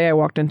next day I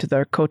walked into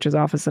the coach's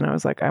office and I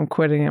was like, I'm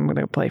quitting. I'm going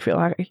to play field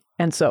hockey.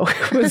 And so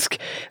it was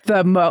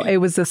it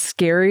was the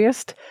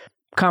scariest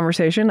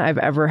conversation I've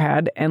ever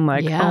had. And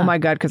like, oh my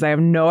God, because I have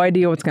no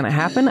idea what's going to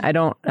happen.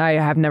 I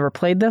have never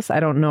played this.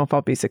 I don't know if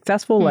I'll be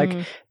successful. Like,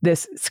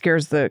 this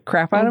scares the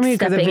crap out of me.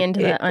 Because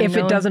if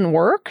it doesn't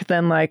work,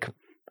 then like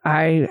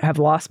I have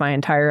lost my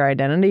entire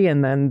identity,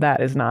 and then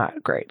that is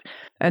not great.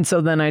 And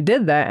so then I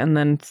did that, and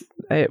then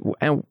it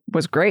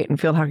was great. And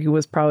field hockey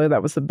was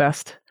that was the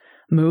best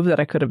move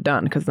that I could have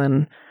done,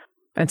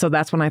 and so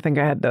that's when I think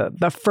I had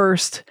the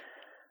first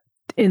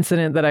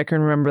incident that I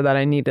can remember that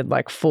I needed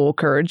like full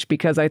courage,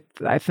 because I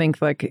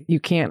think like you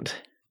can't,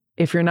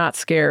 if you're not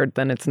scared,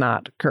 then it's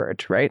not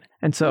courage, right?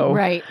 And so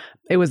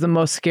it was the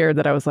most scared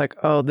that I was like,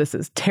 oh, this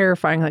is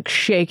terrifying, like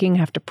shaking,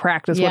 have to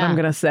practice what I'm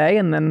going to say,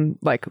 and then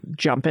like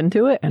jump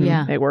into it, and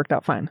it worked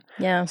out fine.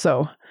 Yeah.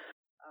 So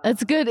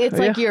that's good. It's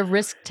like you're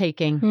risk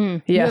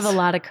taking. You have a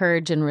lot of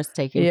courage and risk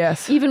taking.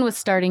 Yes. Even with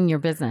starting your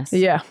business.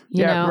 Yeah.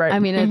 You know, right. I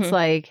mean, it's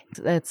like,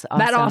 that's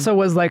awesome. That also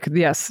was like,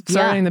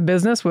 starting the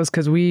business was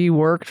because we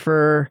worked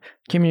for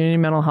community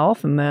mental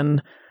health, and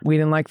then we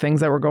didn't like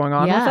things that were going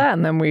on with that.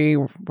 And then we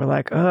were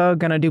like,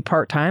 gonna do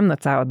part-time.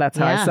 That's how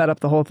I set up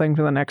the whole thing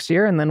for the next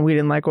year. And then we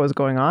didn't like what was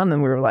going on.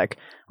 And we were like,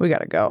 we got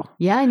to go.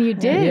 Yeah. And you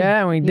did.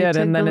 Yeah, we did.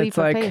 And then it's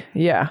like,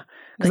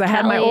 because I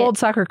had my old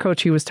soccer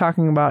coach, he was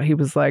talking about, he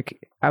was like,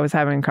 I was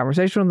having a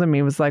conversation with him.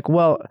 He was like,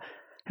 well,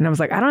 and I was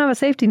like, I don't have a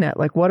safety net.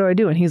 Like, what do I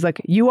do? And he's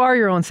like, you are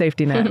your own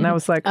safety net. And I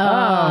was like,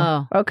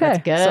 oh,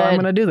 okay. So I'm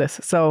going to do this.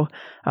 So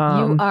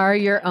you are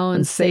your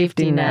own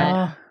safety net.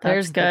 Oh,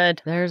 that's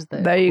good. There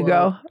you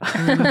go.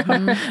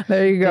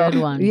 There you go. Good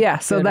one. Yeah.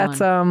 So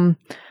that's,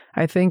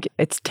 I think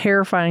it's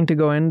terrifying to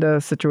go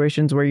into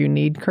situations where you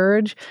need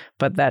courage,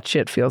 but that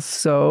shit feels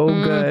so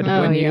good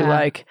when you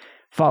like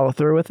follow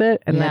through with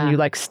it, and then you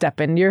like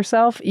step into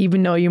yourself,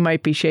 even though you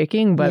might be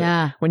shaking.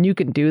 But when you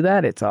can do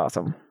that, it's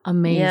awesome.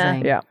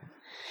 Amazing. Yeah.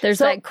 There's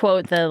that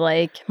quote that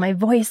like, my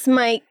voice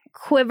might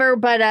quiver,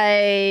 but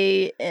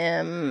I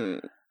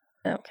am...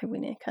 Okay, we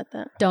need to cut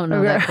that. Don't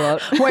know that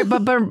quote. Wait,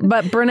 but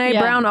Brene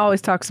Brown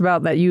always talks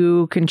about that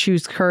you can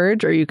choose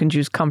courage or you can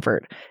choose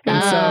comfort.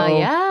 And so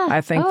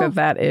I think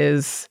that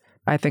is...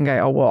 I think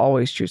I will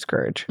always choose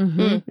courage.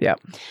 Mm-hmm. Yeah.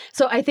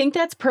 So I think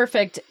that's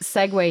perfect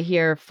segue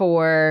here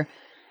for...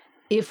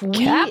 If we...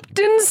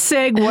 Captain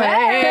Segway.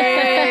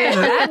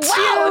 That's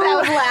wow,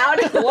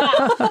 that was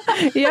loud.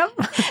 Wow.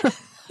 Yep.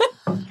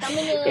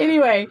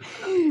 Anyway,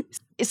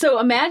 so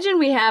imagine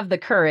we have the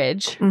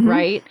courage,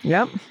 right?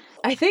 Yep.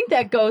 I think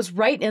that goes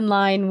right in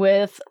line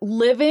with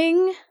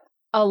living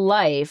a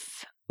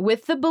life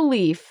with the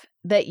belief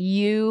that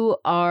you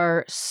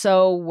are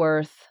so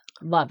worth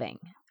loving.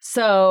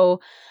 So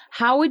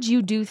how would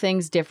you do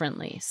things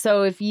differently?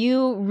 So if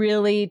you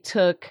really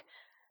took,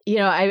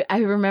 I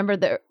remember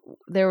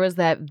there was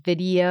that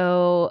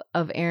video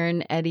of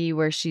Erin Eddy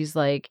where she's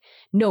like,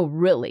 no,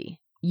 really,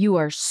 you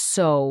are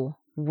so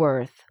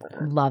worth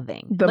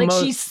loving.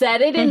 She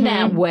said it in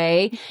that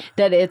way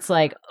that it's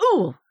like,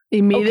 ooh.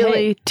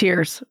 Immediately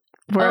tears.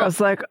 Where I was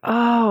like,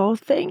 oh,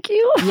 thank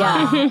you.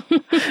 Yeah.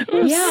 It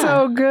was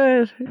so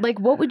good. Like,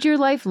 what would your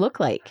life look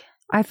like?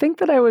 I think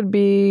that I would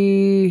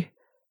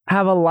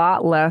have a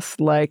lot less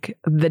like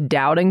the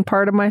doubting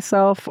part of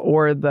myself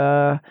or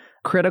the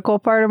critical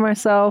part of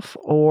myself,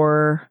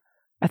 or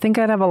I think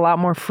I'd have a lot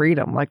more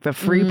freedom, like the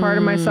free part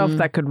of myself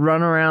that could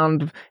run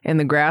around in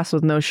the grass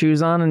with no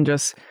shoes on and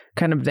just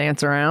kind of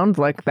dance around.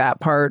 Like that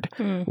part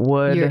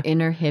would... Your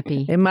inner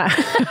hippie.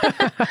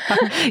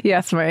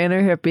 Yes, my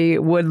inner hippie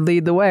would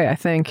lead the way, I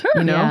think,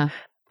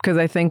 because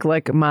I think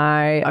like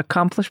my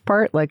accomplished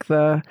part, like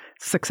the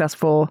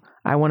successful,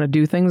 I want to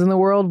do things in the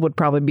world, would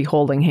probably be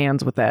holding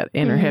hands with that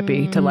inner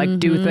hippie to like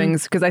do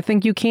things. Because I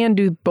think you can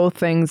do both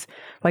things.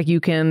 Like you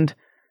can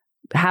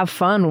have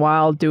fun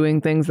while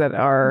doing things that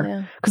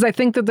are, because I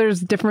think that there's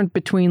different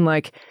between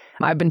like,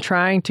 I've been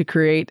trying to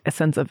create a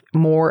sense of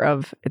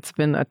it's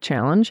been a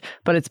challenge,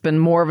 but it's been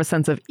more of a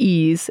sense of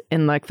ease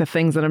in like the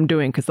things that I'm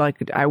doing. Cause like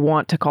I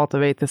want to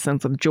cultivate the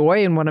sense of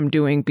joy in what I'm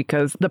doing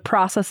because the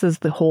process is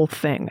the whole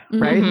thing.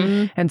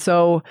 Right. And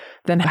so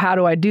then how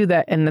do I do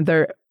that?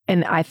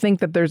 And I think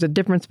that there's a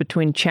difference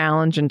between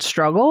challenge and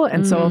struggle.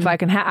 And so if I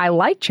can, I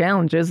like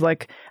challenges.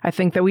 Like I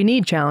think that we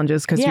need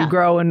challenges because you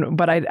grow.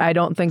 But I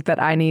don't think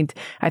that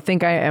I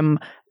think I am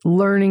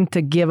learning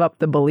to give up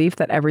the belief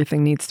that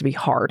everything needs to be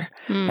hard.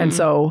 And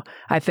so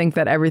I think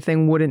that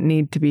everything wouldn't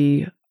need to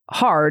be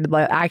hard.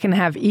 Like I can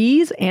have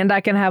ease and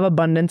I can have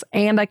abundance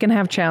and I can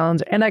have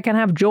challenge and I can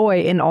have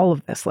joy in all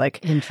of this.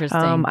 Like, interesting.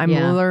 I'm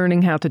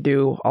learning how to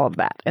do all of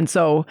that. And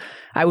so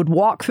I would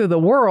walk through the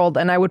world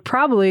and I would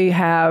probably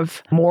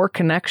have more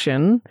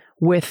connection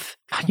with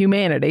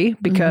humanity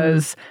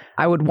because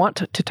I would want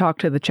to talk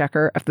to the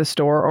checker at the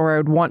store, or I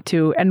would want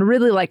to and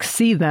really like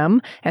see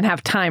them and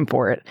have time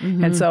for it.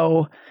 And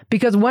so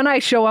because when I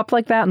show up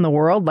like that in the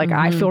world, like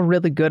I feel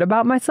really good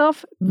about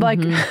myself. Like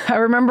I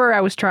remember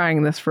I was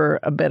trying this for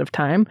a bit of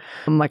time.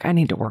 I'm like, I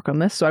need to work on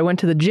this. So I went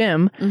to the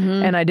gym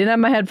and I didn't have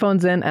my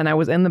headphones in and I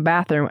was in the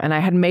bathroom and I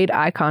had made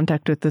eye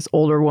contact with this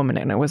older woman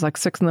and it was like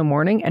 6 a.m.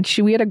 and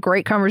we had a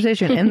great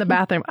conversation in the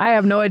bathroom. I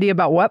have no idea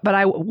about what, but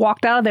I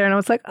walked out of there and I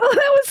was like, oh,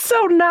 that was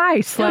so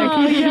nice.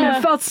 Like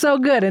it felt so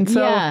good. And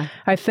so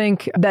I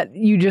think that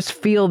you just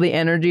feel the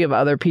energy of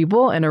other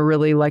people and are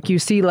really like, you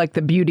see like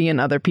the beauty in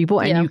other people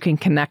and you can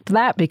connect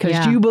that because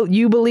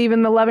you believe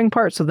in the loving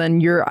part. So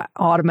then you're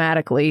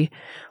automatically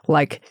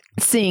like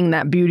seeing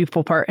that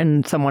beautiful part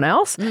in someone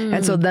else.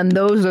 And so then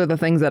those are the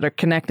things that are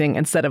connecting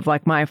instead of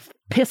like my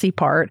pissy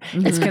part.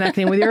 It's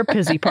connecting with your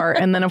pissy part.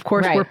 And then of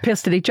course we're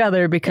pissed at each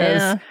other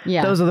because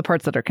those are the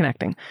parts that are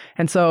connecting.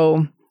 And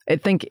so I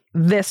think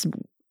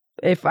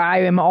if I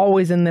am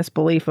always in this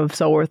belief of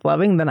so worth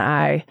loving, then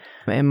I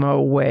am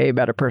a way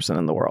better person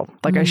in the world.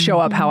 Like I show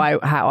up how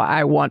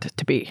I want it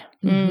to be.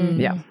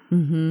 Yeah.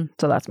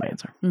 So that's my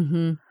answer.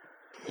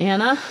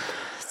 Anna,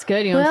 it's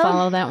good. You want to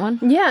follow that one?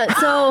 Yeah.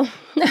 So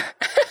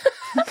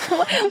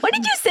what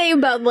did you say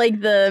about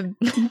like the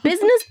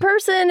business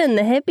person and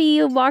the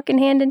hippie walking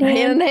hand in hand?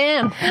 Hand in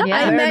hand. Yeah,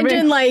 I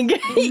imagine like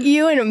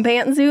you in a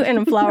pantsuit and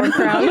a flower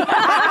crown.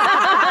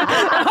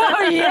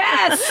 Oh,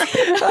 yes.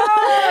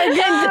 Oh, my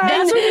God.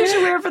 That's what you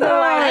should wear for the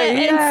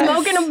wedding. And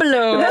smoking a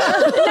balloon.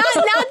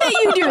 not that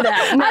you do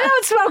that. I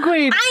don't smoke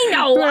weed. I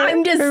know.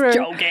 I'm just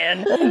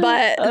joking.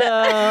 But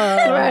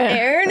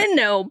Erin and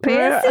no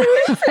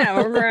pantsuit,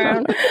 flower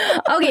crown.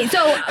 Okay,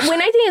 so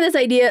when I think of this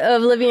idea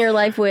of living your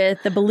life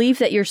with the belief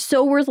that you're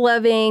so worth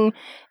loving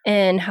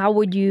and how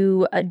would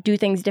you do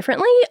things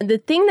differently, the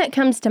thing that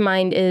comes to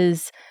mind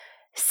is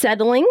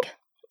settling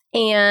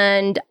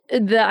and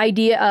the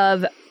idea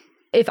of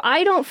if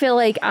I don't feel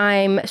like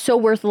I'm so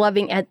worth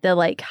loving at the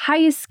like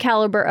highest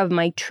caliber of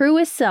my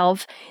truest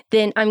self,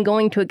 then I'm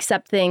going to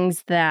accept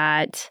things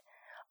that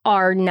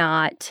are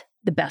not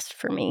the best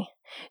for me.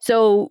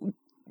 So,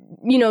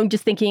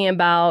 just thinking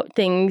about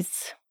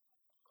things,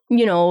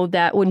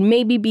 that would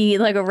maybe be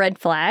like a red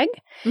flag.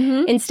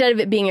 Instead of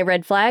it being a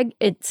red flag,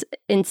 it's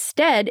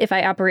instead, if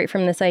I operate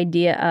from this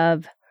idea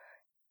of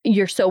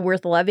you're so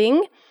worth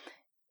loving,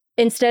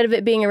 instead of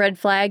it being a red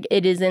flag,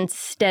 it is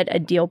instead a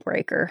deal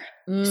breaker.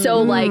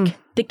 So like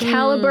the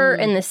caliber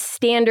and the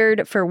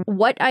standard for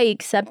what I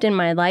accept in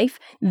my life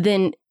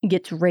then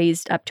gets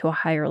raised up to a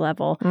higher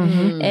level.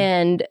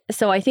 And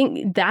so I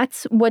think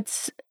that's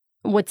what's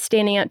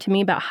standing out to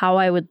me about how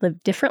I would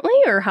live differently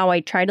or how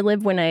I try to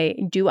live when I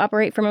do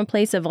operate from a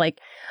place of like,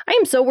 I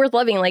am so worth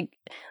loving. Like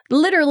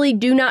literally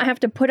do not have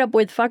to put up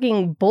with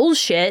fucking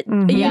bullshit,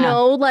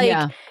 no,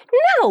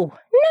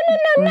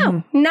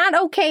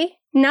 not okay.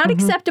 Not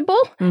acceptable,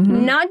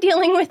 not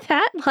dealing with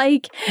that.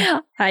 Like,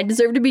 I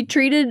deserve to be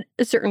treated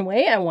a certain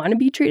way. I want to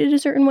be treated a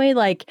certain way.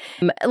 Like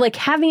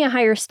having a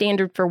higher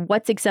standard for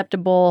what's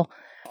acceptable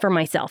for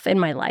myself in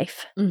my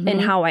life Mhm.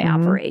 and how I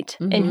operate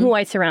and Mhm. who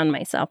I surround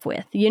myself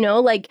with,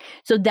 like,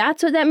 so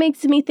that's what that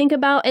makes me think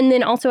about. And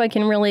then also I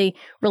can really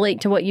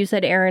relate to what you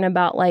said, Erin,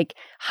 about like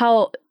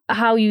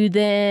how you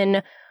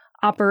then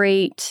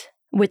operate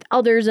with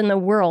others in the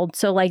world.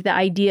 So like the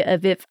idea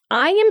of if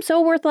I am so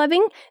worth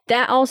loving,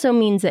 that also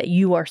means that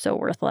you are so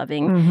worth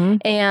loving. Mm-hmm.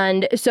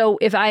 And so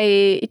if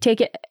I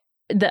take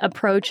the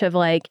approach of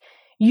like,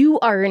 you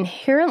are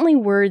inherently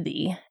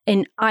worthy,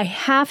 and I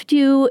have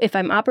to, if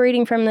I'm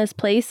operating from this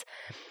place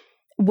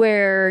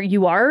where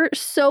you are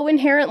so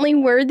inherently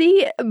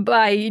worthy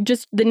by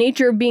just the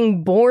nature of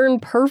being born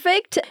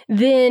perfect,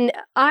 then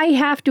I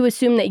have to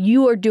assume that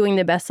you are doing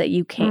the best that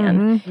you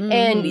can. Mm-hmm.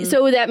 And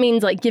so that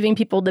means like giving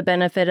people the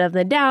benefit of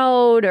the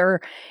doubt, or,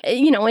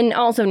 and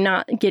also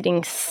not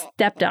getting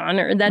stepped on,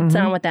 or that's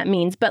not what that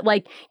means. But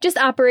like just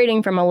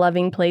operating from a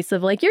loving place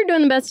of like, you're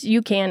doing the best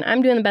you can.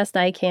 I'm doing the best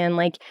I can.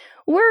 Like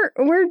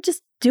we're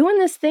just doing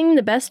this thing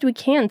the best we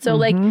can. So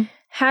like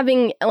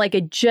having like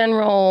a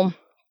general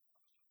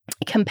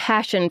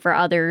compassion for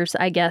others,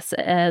 I guess,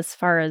 as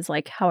far as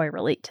like how I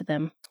relate to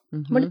them.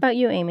 What about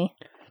you, Amy?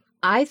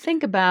 I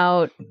think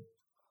about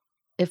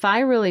if I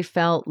really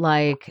felt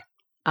like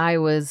I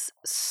was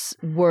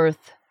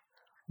worth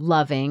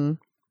loving,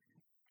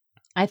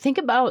 I think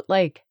about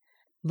like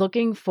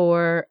looking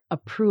for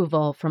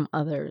approval from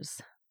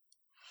others.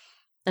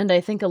 And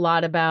I think a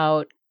lot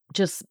about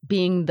just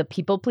being the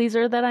people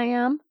pleaser that I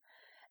am,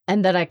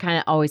 and that I kind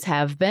of always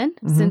have been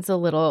since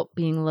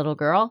being a little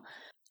girl.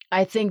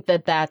 I think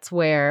that that's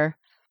where,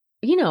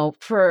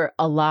 for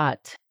a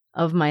lot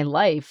of my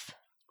life,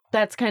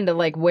 that's kind of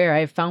like where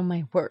I found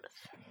my worth.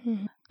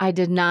 I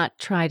did not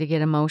try to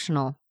get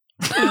emotional.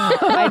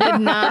 I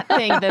did not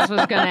think this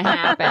was going to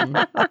happen.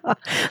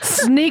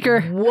 Sneaker.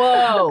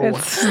 Whoa.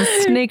 It's a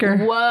sneaker.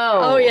 Whoa.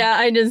 Oh,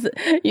 yeah.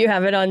 You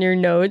have it on your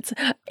notes.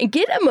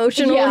 Get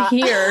emotional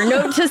here.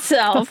 Note to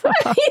self.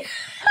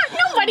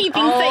 Nobody thinks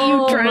that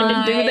you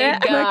tried to do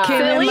that. That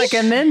came in like a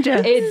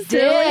ninja. It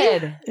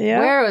did. Yeah.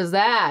 Where was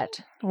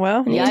that?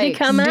 Well, Need to Yikes.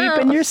 come deep out.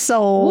 in your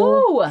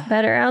soul. Woo.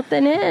 Better out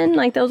than in,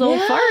 like those old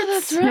farts.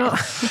 That's right.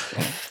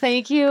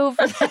 Thank you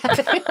for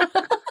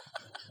that.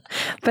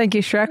 Thank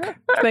you, Shrek.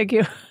 Thank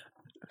you.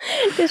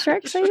 Did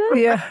Shrek say that?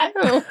 Yeah.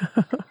 Oh.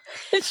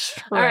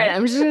 All right,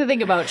 I'm just going to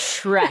think about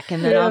Shrek,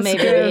 and then I'll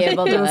maybe good. be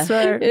able That's to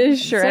right.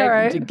 It's It's all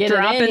right. to get it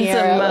dropping in here.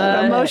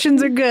 some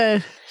Emotions are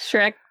good.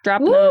 Shrek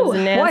dropping Woo. those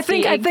nasty Well, I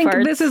think egg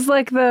farts. this is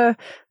like the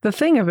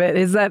thing of it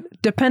is that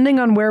depending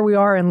on where we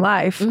are in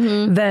life,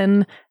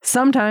 then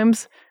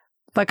sometimes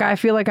like I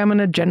feel like I'm in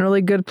a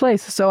generally good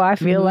place. So I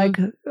feel like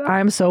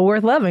I'm so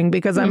worth loving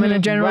because I'm in a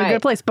generally Right.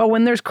 good place. But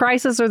when there's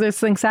crisis or there's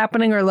things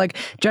happening or like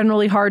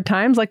generally hard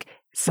times, like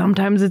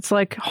sometimes it's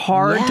like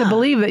hard to Yeah.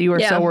 believe that you are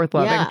Yeah. so worth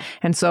loving. Yeah.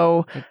 And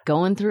so Like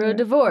going through a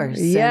divorce.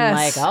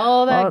 yes. And like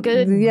all that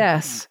good,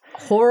 Yes.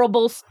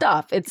 horrible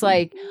stuff. It's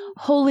like,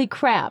 holy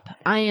crap,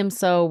 I am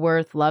so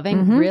worth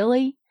loving.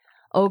 Really?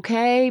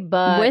 Okay,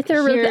 but with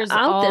or here's without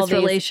all this these-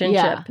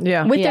 relationship.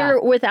 Yeah. With Yeah.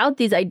 or without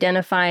these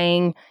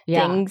identifying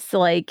Yeah. things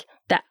like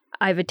that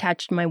I've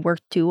attached my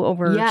worth to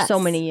over Yes. so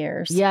many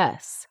years.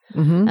 Yes.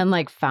 And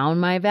like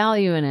found my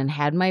value in and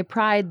had my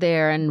pride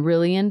there and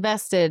really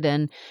invested.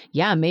 And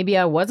yeah, maybe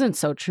I wasn't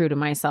so true to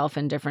myself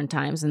in different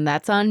times, and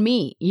that's on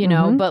me,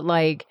 but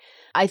like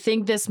I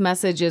think this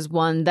message is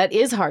one that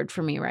is hard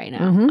for me right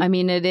now. I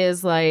mean, it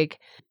is like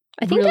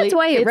I think really- that's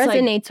why it it's like-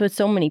 resonates with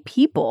so many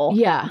people.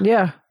 yeah.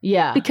 Yeah.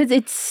 Yeah. Because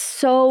it's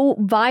so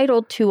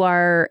vital to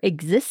our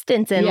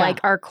existence and Yeah. like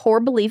our core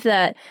belief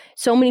that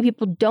so many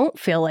people don't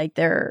feel like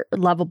they're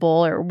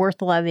lovable or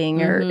worth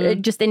loving or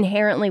just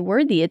inherently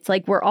worthy. It's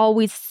like we're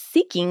always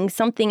seeking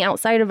something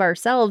outside of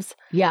ourselves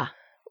Yeah.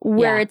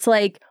 where Yeah. it's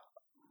like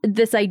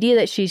this idea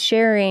that she's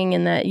sharing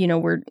and that,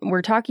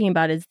 we're talking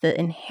about is the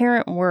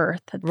inherent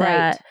worth that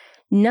Right.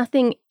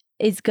 nothing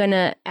is going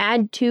to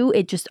add to.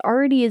 It just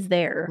already is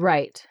there.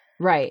 Right.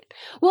 Right.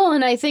 Well,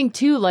 and I think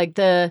too, like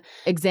the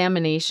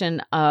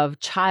examination of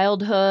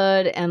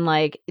childhood and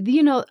like,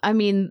 I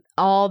mean,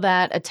 all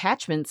that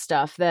attachment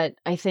stuff that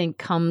I think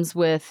comes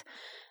with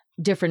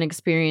different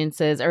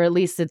experiences, or at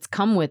least it's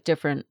come with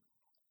different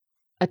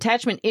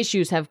attachment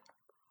issues have,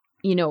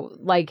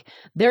 like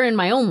they're in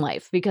my own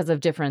life because of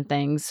different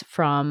things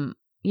from,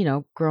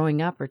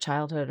 growing up or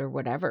childhood or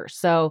whatever.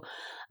 So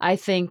I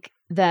think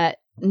that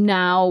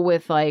now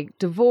with like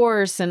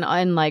divorce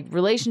and like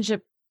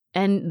relationship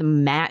and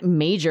the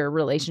major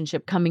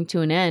relationship coming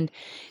to an end,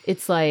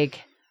 it's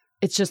like,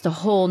 it's just a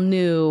whole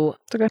new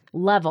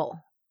level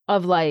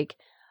of like,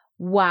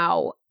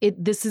 wow,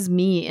 this is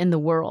me in the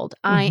world.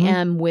 I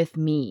am with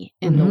me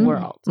in the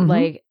world.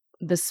 Like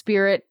the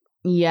spirit,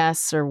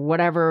 yes, or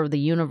whatever, the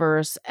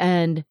universe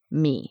and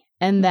me.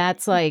 And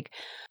that's like,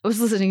 I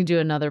was listening to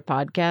another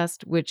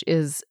podcast, which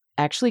is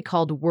actually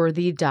called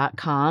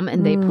worthy.com.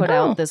 And they put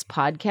out this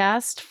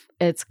podcast.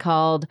 It's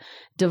called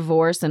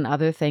Divorce and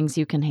Other Things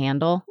You Can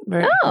Handle.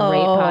 Right. Oh.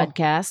 Great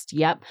podcast.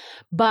 Yep.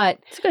 But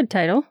It's a good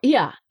title.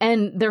 yeah.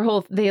 And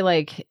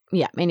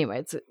anyway,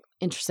 it's an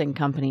interesting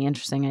company,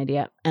 interesting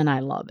idea. And I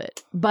love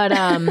it. But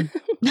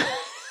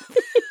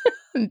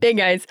Big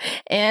eyes.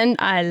 And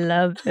I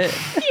love it.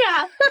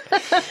 Yeah.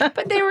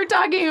 But they were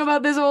talking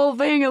about this whole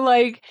thing and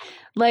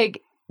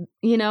like,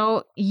 you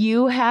know,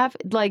 you have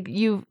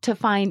you to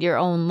find your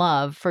own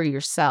love for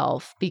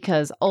yourself,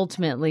 because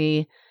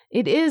ultimately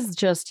it is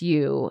just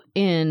you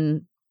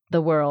in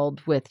the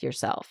world with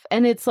yourself.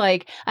 And it's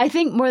like, I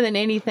think more than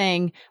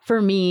anything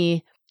for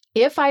me,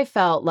 if I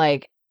felt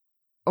like,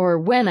 or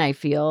when I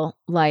feel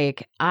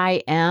like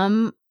I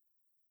am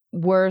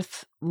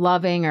worth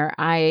loving, or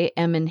I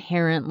am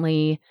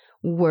inherently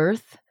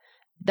worth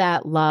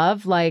that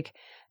love, like,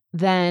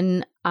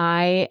 then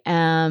I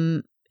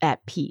am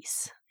at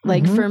peace.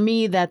 Like, for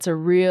me, that's a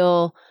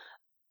real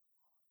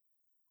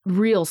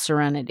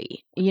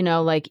serenity, you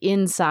know, like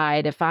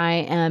inside, if I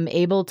am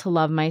able to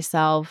love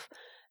myself,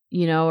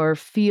 you know, or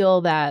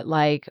feel that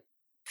like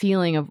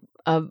feeling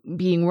of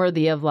being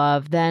worthy of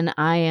love, then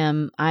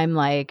I'm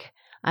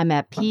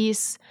at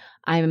peace.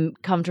 I'm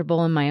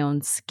comfortable in my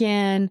own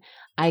skin.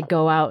 I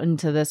go out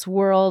into this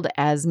world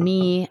as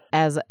me,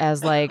 as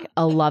like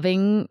a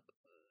loving,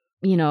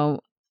 you know,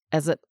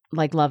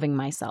 like loving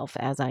myself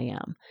as I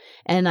am.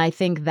 And I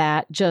think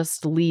that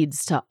just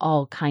leads to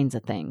all kinds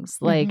of things,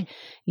 like,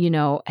 you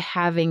know,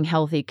 having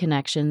healthy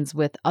connections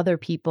with other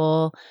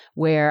people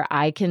where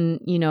I can,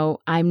 you know,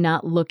 I'm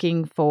not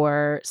looking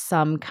for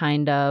some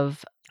kind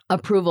of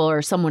approval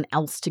or someone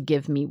else to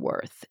give me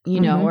worth, you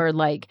know, or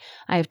like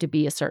I have to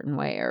be a certain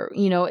way, or,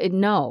 you know,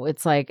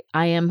 it's like,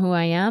 I am who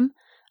I am.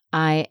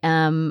 I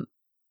am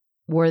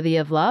worthy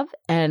of love,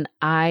 and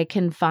I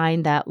can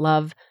find that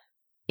love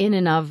in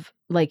and of,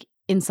 like,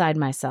 inside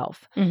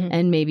myself,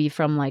 and maybe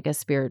from like a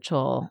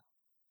spiritual,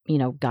 you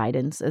know,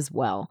 guidance as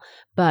well.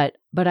 But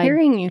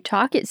hearing you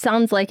talk, it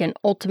sounds like an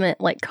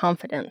ultimate like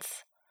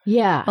confidence.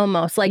 Yeah.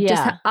 Almost like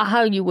just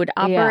how you would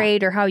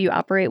operate, or how you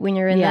operate when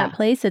you're in that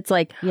place. It's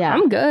like,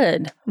 I'm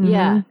good.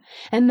 Yeah.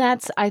 And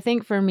I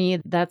think for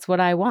me, that's what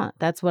I want.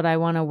 That's what I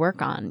want to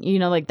work on. You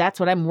know, like that's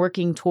what I'm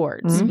working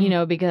towards, you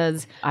know,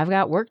 because I've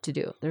got work to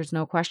do. There's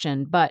no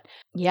question. But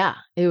yeah,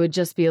 it would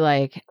just be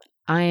like,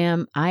 I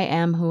am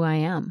who I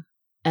am.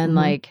 And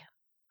like,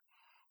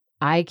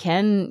 I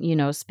can, you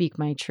know, speak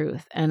my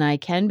truth, and I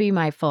can be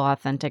my full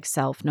authentic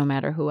self no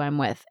matter who I'm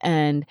with.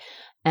 And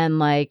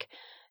like,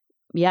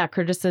 yeah,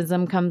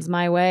 criticism comes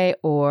my way,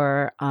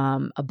 or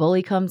a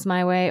bully comes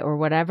my way, or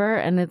whatever.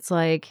 And it's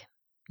like,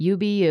 you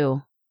be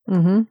you,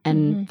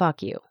 and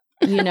fuck you,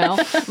 you know,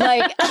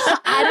 like,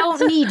 I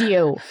don't need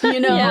you, you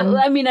know? Yeah.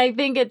 I mean, I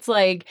think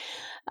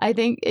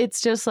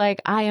it's just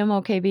like, I am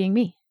okay being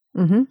me,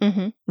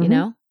 you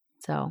know?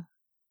 So.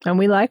 And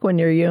we like when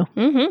you're you.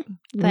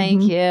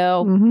 Thank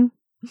you.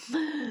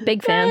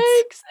 Big fans.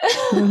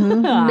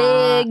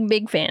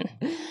 Big fan.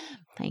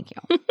 Thank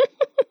you.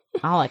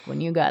 I like when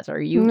you guys are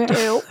you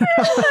too.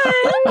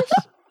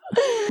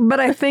 But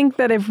I think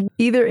that if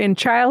either in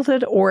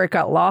childhood or it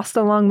got lost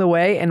along the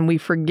way and we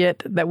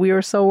forget that we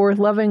are so worth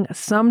loving,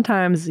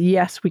 sometimes,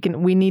 yes,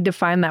 we need to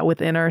find that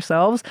within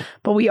ourselves,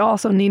 but we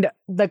also need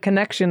the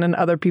connection in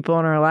other people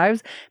in our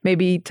lives,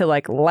 maybe to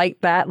like light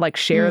that, like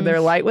share their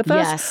light with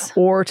us,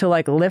 or to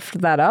like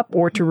lift that up,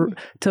 or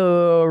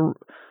to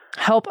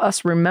help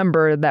us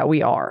remember that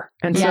we are.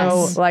 And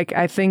so like,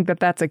 I think that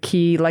that's a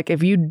key. Like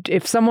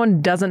if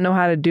someone doesn't know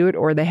how to do it,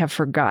 or they have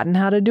forgotten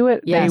how to do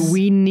it,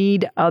 we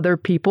need other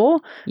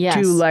people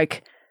to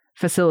like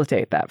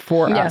facilitate that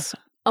for us.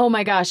 Oh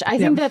my gosh. I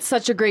think that's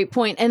such a great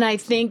point. And I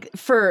think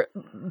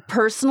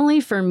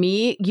personally for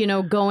me, you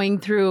know, going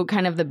through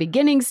kind of the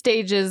beginning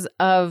stages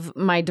of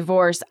my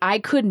divorce, I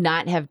could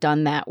not have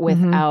done that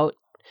without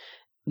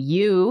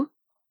you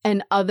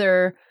and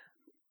other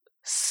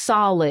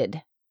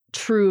solid,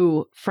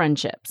 true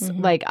friendships,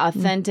 like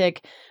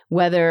authentic,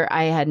 whether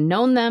I had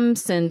known them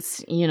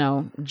since, you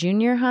know,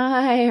 junior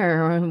high,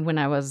 or when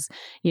I was,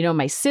 you know,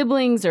 my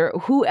siblings, or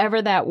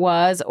whoever that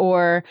was,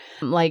 or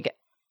like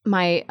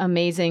my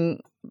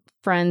amazing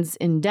friends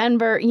in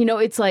Denver. You know,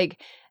 it's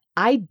like,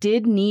 I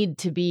did need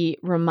to be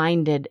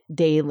reminded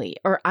daily,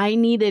 or I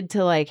needed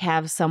to like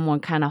have someone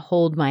kind of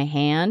hold my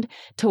hand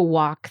to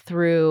walk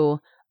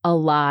through a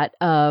lot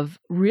of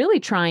really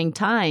trying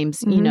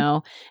times, you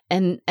know,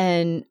 and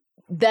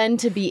then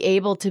to be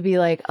able to be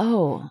like,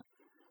 oh,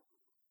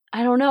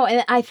 I don't know.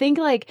 And I think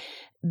like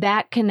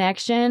that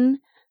connection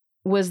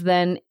was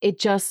then, it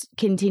just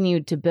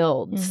continued to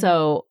build.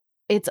 So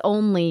it's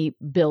only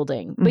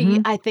building. But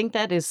I think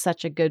that is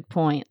such a good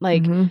point.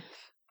 Like,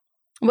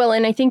 well,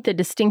 and I think the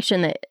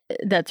distinction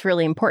that's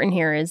really important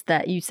here is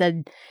that you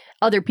said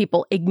other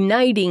people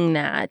igniting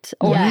that,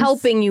 or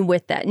helping you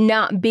with that,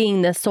 not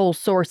being the sole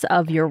source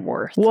of your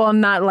worth. Well,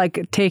 not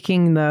like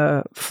taking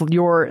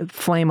your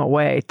flame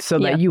away so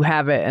that you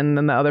have it and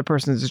then the other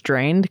person is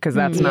drained, because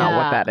that's not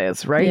what that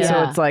is, right? Yeah.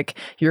 So it's like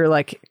you're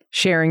like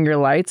sharing your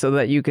light so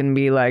that you can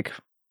be like,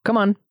 come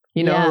on,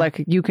 you know,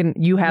 like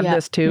you have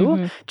this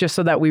too, just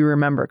so that we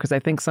remember, because I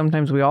think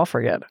sometimes we all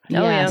forget. Oh,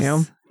 yes. You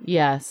know?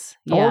 Yes.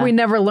 Yeah. Or we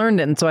never learned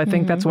it. And so I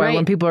think that's why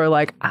when people are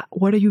like,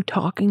 what are you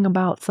talking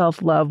about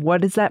self-love? What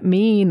does that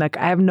mean? Like,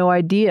 I have no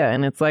idea.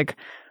 And it's like,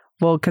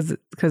 Well, because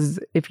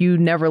if you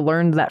never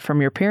learned that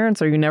from your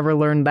parents, or you never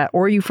learned that,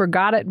 or you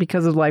forgot it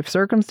because of life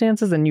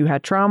circumstances and you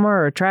had trauma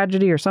or a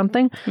tragedy or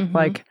something,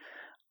 like,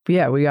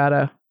 yeah, we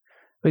gotta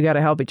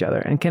help each other.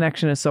 And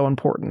connection is so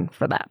important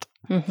for that.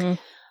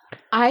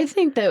 I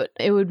think that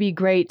it would be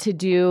great to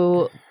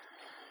do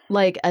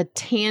like a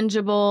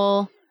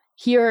tangible,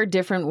 here are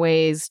different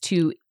ways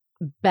to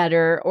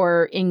better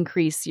or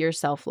increase your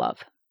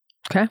self-love.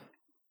 Okay.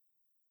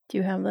 Do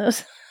you have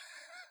those?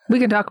 We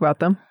can talk about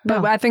them,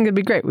 but No. I think it'd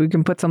be great. We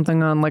can put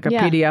something on like a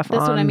Yeah, PDF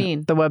that's on what I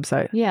mean. the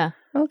website. Yeah.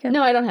 Okay.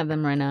 No, I don't have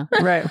them right now.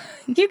 Right.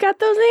 You got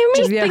those, Amy?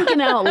 Just Yeah. thinking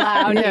out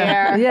loud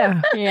Yeah. here.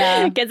 Yeah.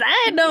 Yeah. Because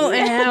I don't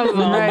have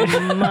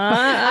them. Right.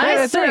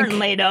 I I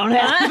certainly don't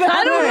have them.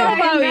 I don't know Right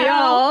about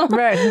now. y'all.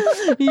 Right.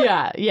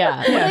 Yeah. But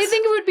I Yes.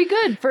 think it would be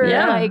good for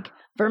Yeah.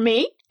 for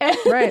me.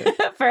 Right.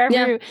 For every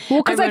Yeah.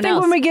 Well, because I everyone think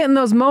else. when we get in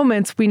those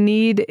moments,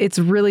 it's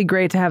really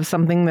great to have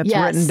something that's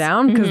Yes. written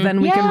down, because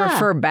then we can Yeah.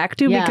 refer back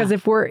to, Yeah. because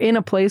if we're in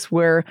a place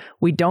where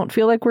we don't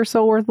feel like we're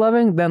so worth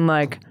loving, then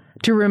like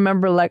to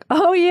remember like,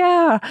 oh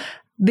yeah,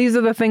 these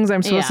are the things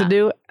I'm supposed Yeah. to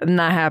do,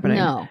 not happening.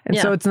 No. And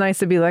so Yeah. it's nice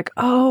to be like,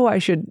 oh, I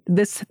should,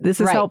 this is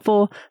Right.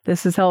 helpful.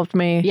 This has helped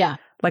me. Yeah.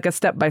 Like a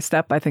step by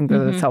step, I think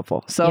that it's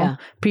helpful. So Yeah.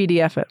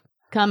 PDF it.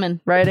 Coming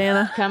Right,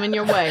 Anna? coming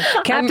your way.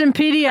 Captain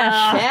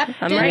PDF.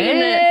 I'm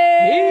writing it.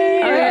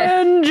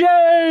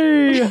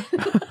 NJ!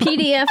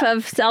 PDF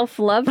of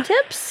self-love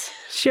tips.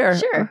 Sure.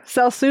 Sure.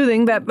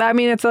 Self-soothing.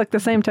 It's like the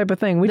same type of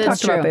thing. We That's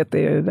talked about true. that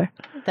the other day.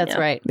 That's Yeah.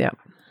 right. Yeah.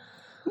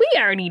 We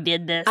already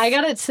did this. I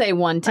gotta say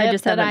one tip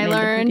just that haven't I made the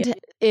learned forget.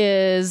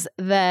 is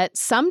that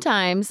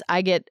sometimes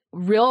I get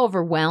real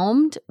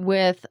overwhelmed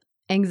with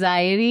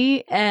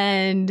anxiety,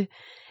 and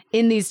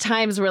in these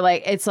times where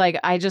it's like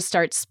I just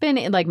start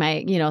spinning, like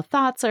my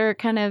thoughts are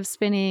kind of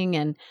spinning.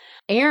 And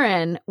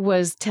Aaron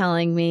was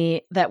telling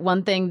me that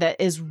one thing that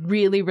is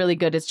really, really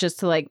good is just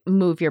to like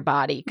move your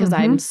body, because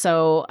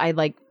I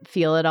like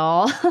feel it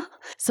all.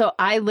 So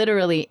I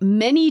literally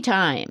many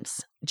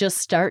times just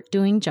start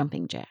doing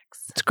jumping jacks.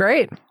 It's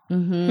great.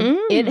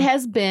 It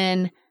has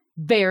been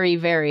very,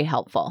 very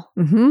helpful.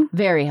 Mm-hmm.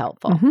 Very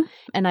helpful. Mhm.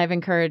 And I've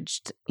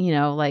encouraged,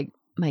 like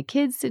my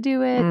kids to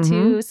do it Mhm.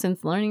 too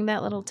since learning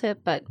that little tip.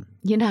 But,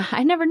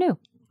 I never knew.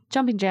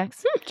 Jumping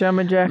jacks.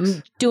 Jumping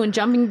jacks. Doing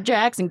jumping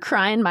jacks and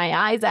crying my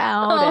eyes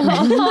out.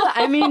 And,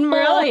 I mean,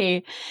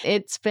 really,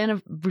 it's been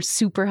a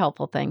super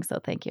helpful thing. So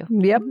thank you.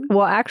 Yep.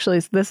 Well, actually,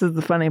 this is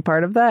the funny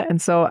part of that.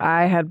 And so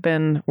I had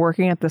been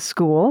working at the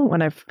school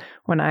when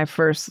I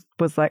first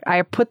was like,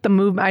 I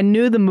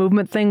knew the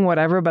movement thing,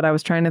 whatever, but I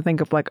was trying to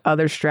think of like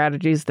other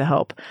strategies to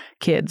help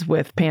kids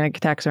with panic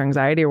attacks or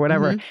anxiety or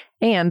whatever.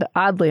 And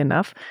oddly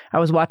enough, I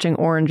was watching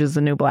Orange is the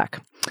New Black.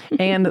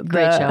 And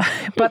Great show.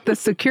 But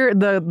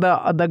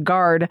the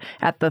guard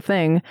at the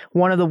thing,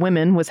 one of the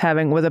women was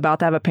about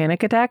to have a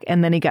panic attack,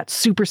 and then he got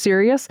super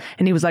serious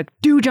and he was like,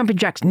 do jumping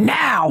jacks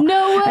now.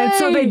 No way. And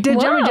so they did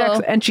jumping Whoa.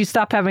 jacks, and she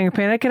stopped having a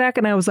panic attack,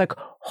 and I was like,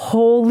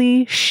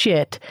 holy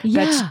shit,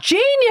 that's Yeah.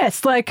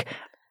 genius. Like,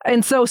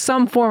 and so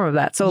some form of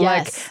that. So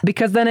Yes. like,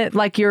 because then it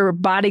like your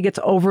body gets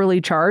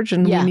overly charged,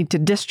 and Yeah. we need to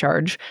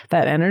discharge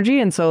that energy.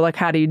 And so like,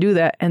 how do you do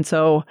that? And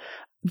so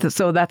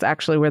that's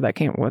actually where that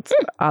came. What's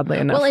oddly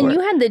enough, Well, and where you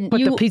had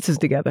put the pieces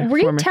together. Were for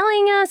you me.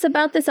 telling us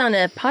about this on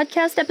a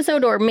podcast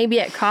episode, or maybe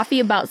at coffee,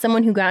 about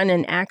someone who got in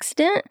an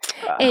accident?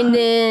 And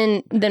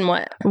then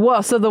what?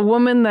 Well, so the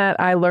woman that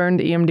I learned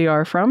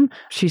EMDR from,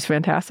 she's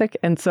fantastic.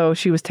 And so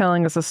she was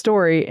telling us a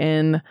story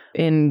in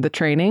the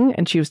training,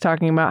 and she was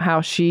talking about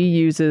how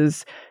she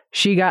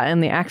got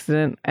in the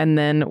accident and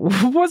then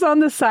was on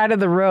the side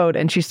of the road,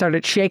 and she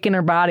started shaking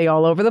her body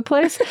all over the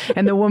place.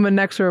 And the woman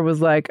next to her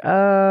was like,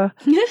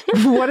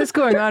 what is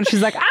going on?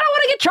 She's like, I don't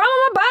want to get trauma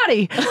in my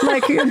body.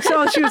 Like, and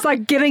so she was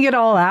like getting it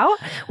all out,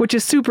 which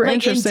is super Like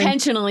interesting.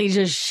 intentionally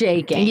just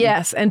shaking.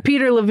 Yes. And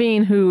Peter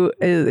Levine,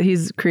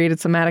 he's created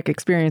somatic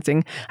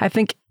experiencing, I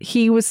think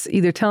he was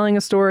either telling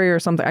a story or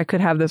something. I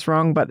could have this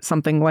wrong, but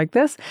something like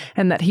this.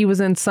 And that he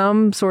was in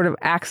some sort of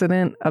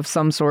accident of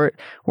some sort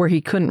where he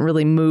couldn't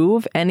really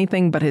move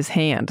anything but his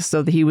hand.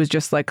 So that he was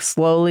just like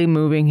slowly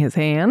moving his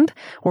hand,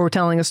 or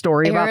telling a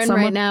story about Aaron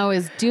someone. right now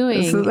is doing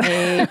This is-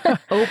 a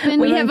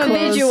open. We have a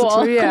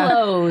visual. Yeah.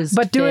 Closed.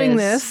 But doing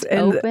fist. this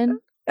and- open.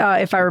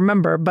 If I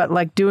remember, but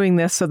like doing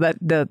this so that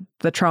the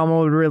trauma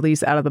would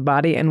release out of the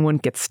body and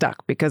wouldn't get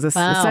stuck, because it's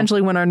Wow.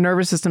 essentially when our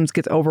nervous systems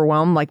gets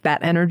overwhelmed, like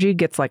that energy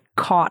gets like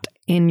caught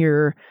in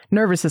your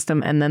nervous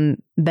system and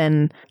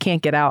then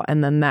can't get out,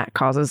 and then that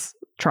causes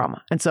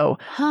trauma. And so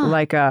Huh.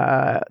 like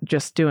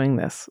just doing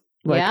this.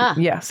 Like,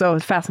 Yeah. So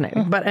it's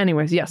fascinating. But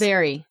anyways, yes.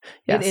 Very.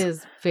 Yes. It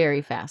is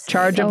very fast.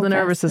 Charge So of the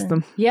nervous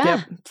fascinating. system. Yeah. Yep.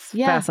 It's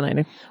Yeah.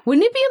 fascinating.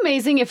 Wouldn't it be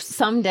amazing if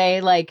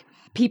someday like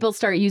people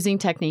start using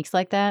techniques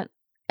like that?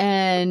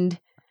 And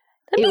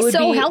That'd it be would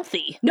so be-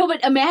 healthy. no,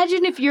 but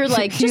imagine if you're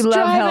like You just love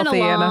driving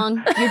healthy, Anna.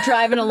 along. You're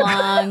driving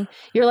along.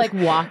 You're like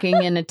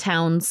walking in a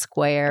town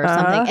square or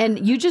something,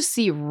 and you just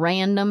see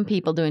random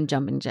people doing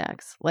jumping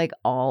jacks like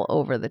all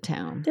over the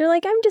town. They're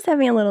like, I'm just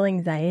having a little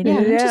anxiety. Yeah,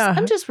 Yeah.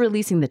 I'm just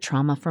releasing the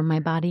trauma from my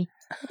body.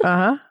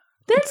 Uh-huh.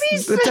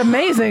 It's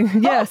amazing.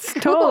 Yes,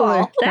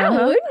 totally.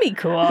 That would be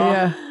cool.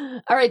 Yeah.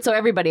 All right, so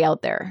everybody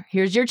out there,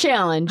 here's your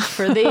challenge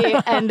for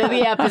the end of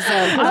the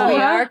episode.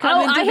 We are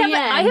coming to the end.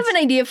 I have an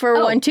idea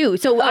for one too.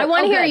 So I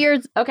want to hear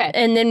yours. Okay.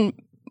 And then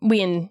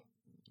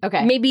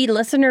maybe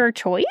listener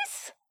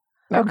choice?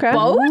 Okay.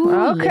 Both?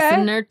 Okay.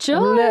 Listener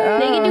choice.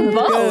 They can do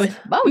both.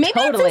 Oh, Maybe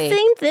totally. it's the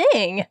same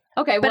thing.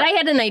 Okay. But I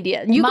had an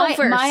idea. You go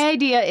first. My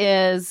idea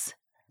is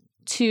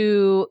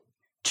to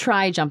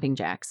try jumping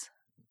jacks.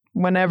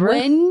 Whenever.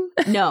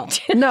 No.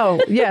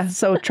 No. Yeah.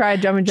 So try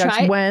jumping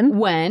jacks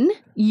when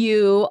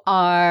you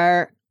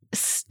are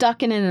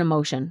stuck in an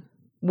emotion,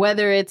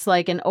 whether it's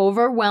like an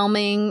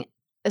overwhelming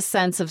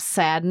sense of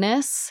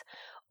sadness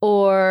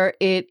or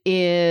it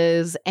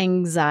is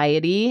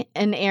anxiety.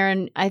 And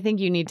Erin, I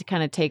think you need to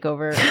kind of take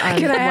over. I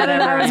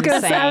was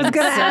going to add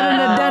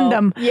an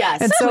addendum.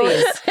 Yes, and so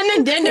please.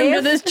 An addendum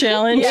to this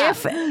challenge.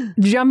 If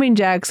jumping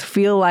jacks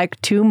feel like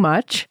too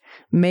much,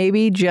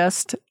 maybe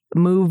just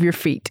move your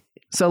feet.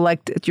 So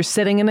like you're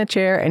sitting in a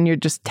chair and you're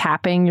just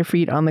tapping your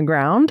feet on the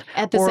ground.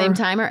 At the same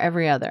time or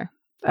every other?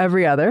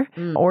 Every other.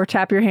 Or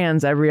tap your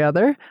hands every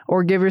other.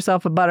 Or give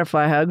yourself a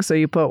butterfly hug. So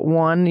you put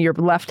your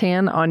left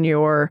hand on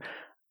your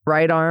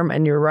right arm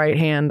and your right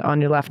hand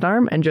on your left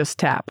arm and just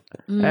tap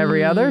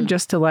every other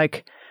just to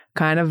like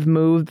kind of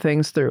move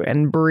things through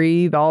and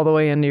breathe all the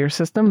way into your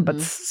system. But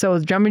so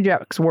jumping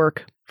jacks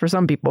work for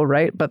some people,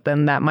 right? But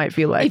then that might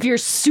feel like... If you're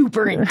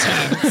super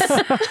intense.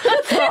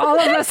 For all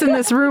of us in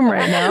this room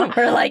right now.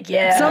 We're like,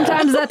 yeah.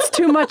 Sometimes that's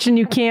too much and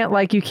you can't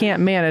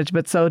manage.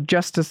 But so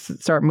just to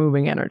start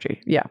moving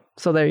energy. Yeah.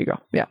 So there you go.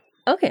 Yeah.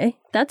 Okay.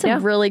 That's a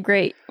really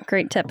great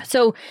tip.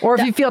 So, or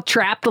if you feel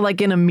trapped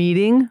like in a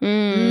meeting,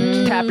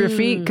 just tap your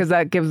feet because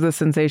that gives the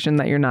sensation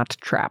that you're not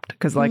trapped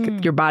because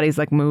like your body's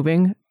like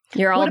moving.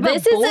 You're all, what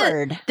about this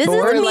bored? This is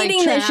a Like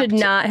meeting that should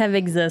trapped? not have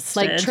existed.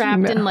 Like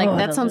trapped in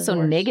that sounds so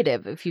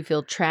negative if you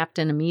feel trapped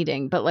in a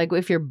meeting. But like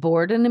if you're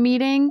bored in a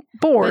meeting.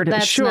 Bored,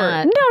 that's sure.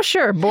 not- No,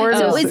 sure. Bored.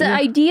 So is the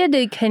idea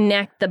to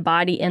connect the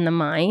body and the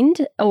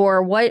mind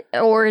or what,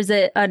 or is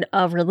it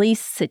a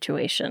release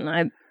situation?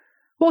 I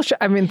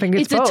think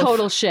it's both. a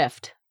total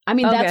shift. I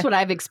mean, that's what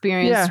I've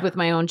experienced with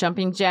my own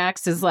jumping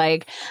jacks is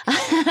like,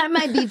 I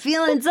might be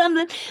feeling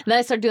something. And then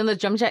I start doing the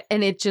jumping jack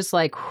and it's just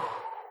like...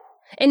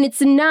 And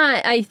it's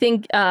not, I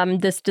think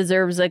this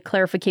deserves a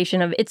clarification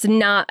of it's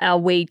not a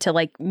way to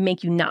like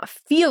make you not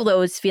feel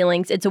those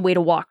feelings. It's a way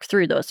to walk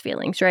through those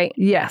feelings, right?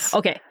 Yes.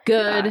 Okay.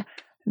 Good.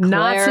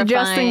 Not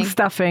suggesting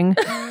stuffing.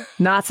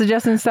 Not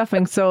suggesting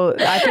stuffing. So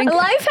I think...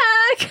 Life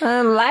hack!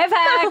 Life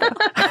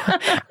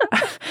hack!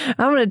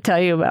 I'm going to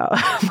tell you about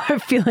my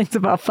feelings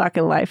about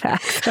fucking life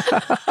hacks.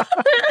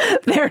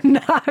 They're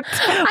not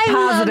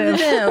positive.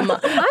 I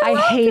love them.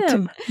 I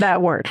hate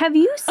that word. Have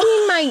you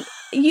seen my...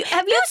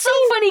 That's so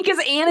funny because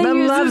Anna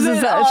uses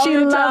it all She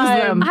the loves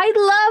time. them. I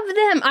love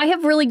them. I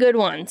have really good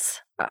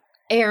ones.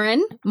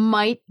 Erin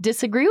might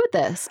disagree with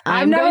this.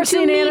 I've never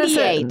seen Anna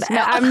say. No.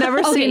 I've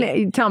never seen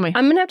it. Tell me.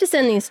 I'm going to have to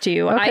send these to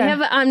you. Okay. I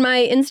have on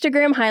my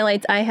Instagram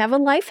highlights, I have a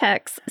life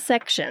hacks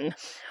section.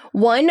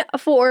 One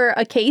for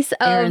a case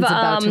of Erin's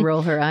about to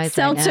roll her eyes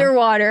seltzer right now.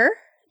 water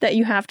that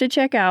you have to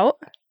check out.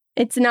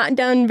 It's not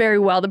done very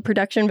well. The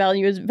production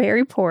value is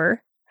very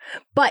poor,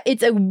 but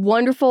it's a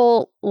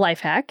wonderful life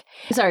hack.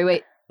 Sorry,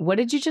 wait. What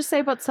did you just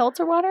say about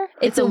seltzer water?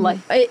 It's a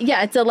life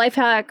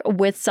hack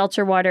with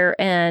seltzer water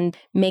and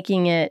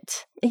making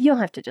it. You'll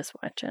have to just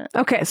watch it.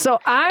 Okay, so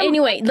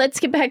Anyway, let's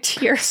get back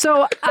to your.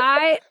 So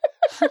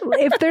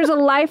if there's a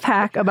life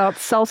hack about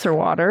seltzer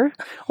water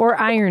or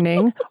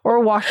ironing or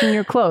washing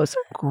your clothes,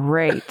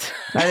 great.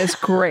 That is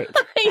great.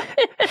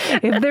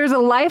 If there's a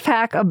life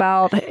hack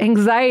about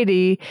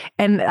anxiety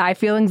and I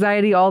feel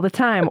anxiety all the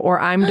time or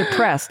I'm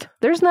depressed,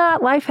 there's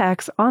not life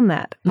hacks on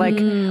that. Like,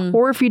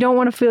 or if you don't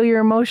want to feel your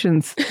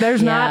emotions,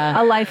 there's not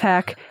a life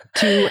hack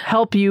to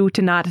help you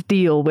to not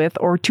deal with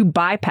or to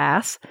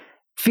bypass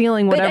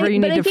feeling whatever you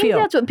need to feel. But I think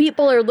that's what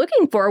people are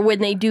looking for when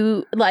they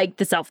do like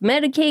the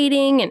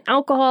self-medicating and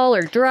alcohol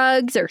or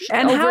drugs or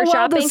and over how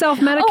well does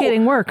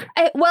self-medicating work?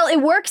 Well,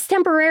 it works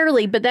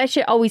temporarily, but that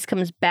shit always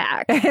comes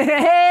back.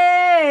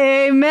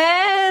 Hey,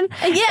 man.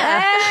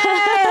 Yeah.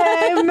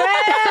 Amen.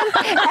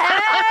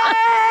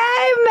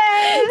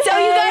 Amen. So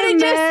you gotta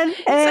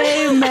just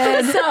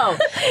amen.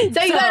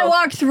 So you gotta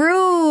walk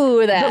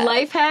through that. The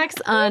life hacks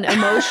on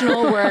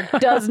emotional work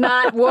does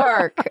not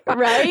work,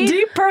 right?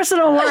 Deep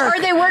personal work.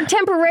 Or they work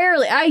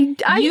temporarily. I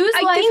use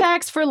life think,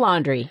 hacks for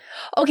laundry.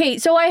 Okay,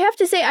 so I have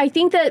to say, I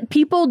think that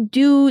people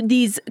do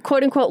these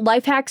quote unquote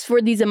life hacks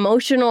for these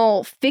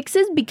emotional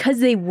fixes because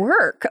they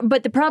work.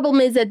 But the problem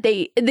is that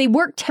they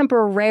work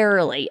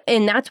temporarily.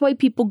 And that's why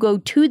people go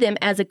to them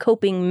as a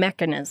coping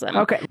mechanism.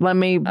 Okay, let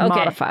me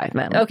modify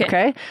then.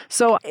 Okay.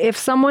 So if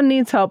someone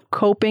needs help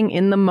coping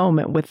in the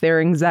moment with their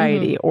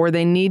anxiety, or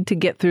they need to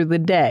get through the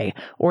day,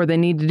 or they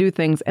need to do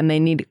things and they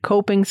need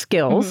coping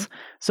skills,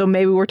 so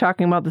maybe we're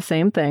talking about the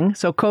same thing.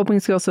 So coping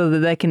skills so that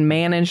they can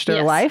manage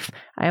their life,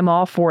 I am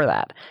all for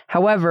that.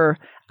 However,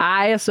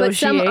 I associate... But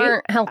some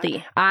aren't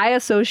healthy. I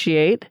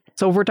associate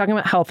So if we're talking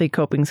about healthy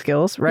coping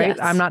skills, right? Yes.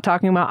 I'm not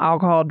talking about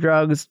alcohol,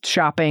 drugs,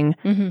 shopping,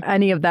 Mhm.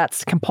 any of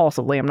that's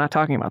compulsively. I'm not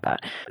talking about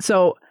that.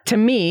 So to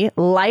me,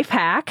 life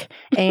hack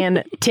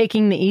and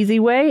taking the easy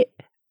way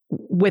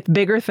with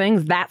bigger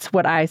things, that's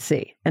what I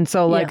see. And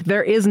so like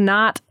there is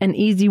not an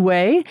easy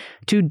way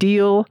to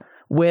deal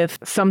with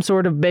some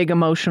sort of big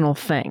emotional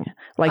thing.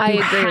 Like I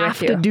you agree with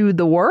have you. to do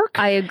the work.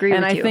 I agree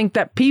And with I you. think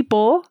that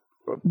people,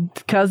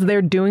 because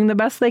they're doing the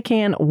best they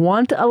can,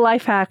 want a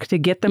life hack to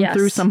get them Yes.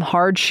 through some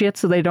hard shit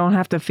so they don't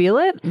have to feel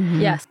it.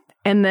 Yes.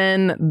 And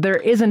then there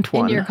isn't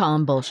one. And you're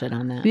calling bullshit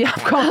on that. Yeah,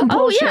 I'm calling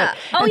bullshit. yeah.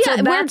 Oh, And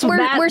yeah. that's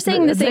We're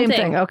saying the same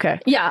thing. Okay.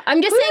 Yeah,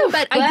 I'm just saying,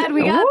 but Glad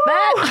we got Woo!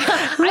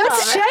 that.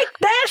 Let's shake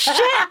that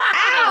shit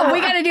out.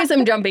 we got to do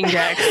some jumping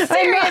jacks.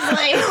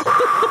 Seriously.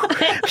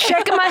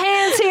 Shaking my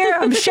hands here.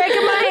 I'm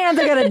shaking my hands.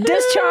 I got to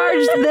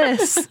discharge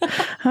this.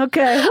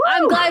 Okay.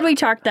 I'm glad we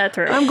talked that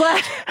through. I'm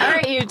glad. All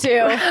right, you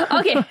two.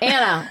 Okay.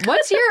 Anna,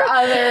 what's your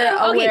other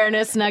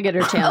awareness nugget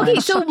or challenge?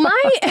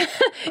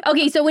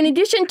 Okay, so so in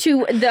addition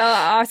to the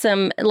awesome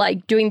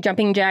like doing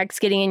jumping jacks,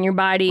 getting in your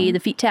body, the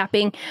feet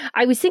tapping,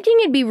 I was thinking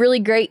it'd be really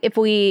great if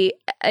we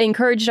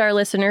encouraged our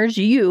listeners,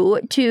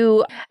 you,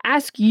 to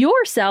ask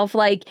yourself,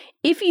 like,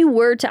 if you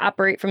were to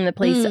operate from the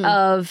place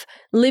of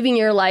living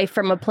your life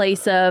from a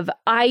place of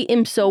I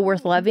am so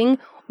worth loving,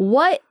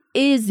 what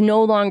is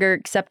no longer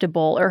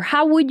acceptable, or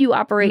how would you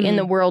operate in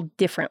the world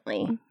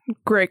differently?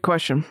 Great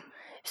question.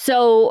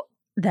 So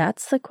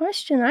that's the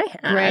question I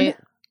had. Right.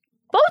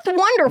 Both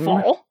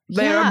wonderful.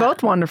 They Yeah. are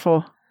both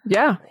wonderful.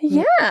 Yeah.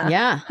 Yeah.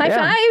 Yeah. High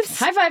Yeah. fives.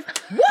 High five.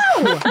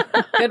 Woo!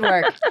 Good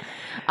work.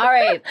 All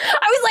right.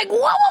 I was like,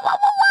 whoa,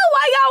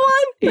 I got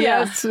one.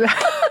 Yes.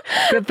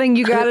 Good thing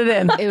you got it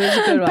in. It was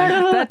a good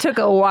one. That took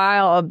a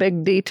while, a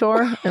big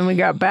detour, and we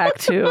got back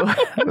to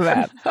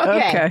that.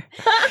 Okay.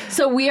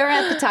 So we are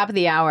at the top of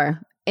the hour,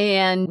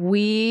 and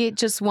we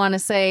just want to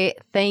say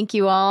thank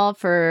you all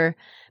for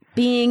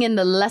being in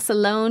the Less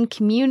Alone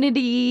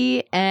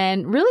community,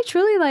 and really,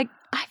 truly, like,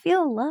 I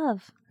feel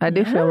love. I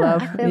do feel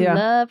love. I feel Yeah.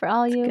 love for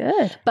all you.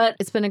 Good. But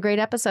it's been a great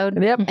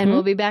episode. Yep. And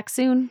we'll be back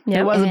soon.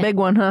 It was a big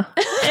one, huh?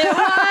 It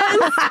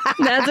was.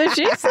 That's what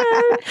she said.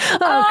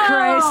 Oh,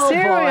 Christ.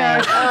 Here we boy. are.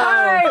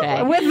 All right.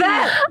 Okay. With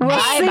that, we'll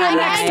see you Bye.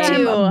 next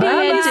time.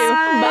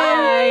 Bye.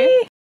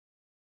 Bye.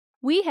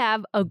 We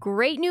have a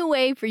great new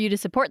way for you to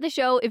support the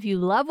show. If you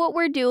love what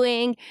we're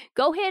doing,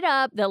 go hit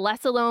up the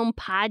Less Alone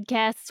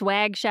podcast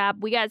swag shop.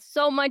 We got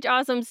so much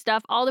awesome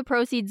stuff. All the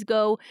proceeds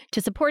go to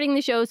supporting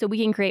the show so we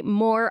can create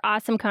more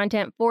awesome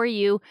content for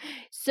you.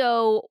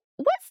 So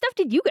what stuff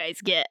did you guys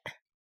get?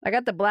 I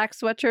got the black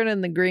sweatshirt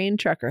and the green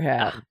trucker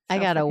hat. I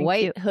got a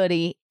white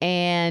hoodie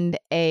and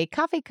a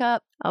coffee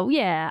cup. Oh,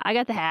 yeah. I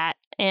got the hat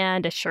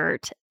and a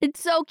shirt.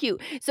 It's so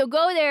cute. So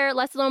go there,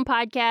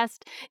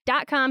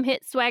 lessalonepodcast.com,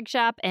 hit swag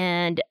shop,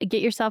 and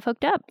get yourself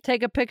hooked up.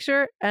 Take a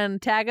picture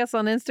and tag us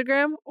on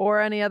Instagram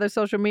or any other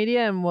social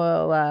media, and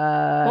we'll We'll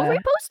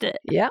repost it.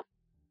 yeah.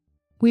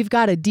 We've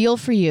got a deal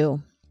for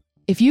you.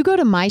 If you go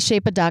to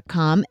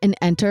myShapeA.com and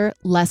enter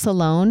Less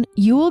Alone,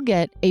 you will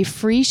get a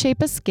free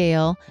Shape'a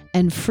scale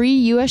and free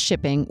U.S.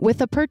 shipping with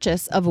a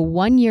purchase of a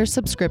 1-year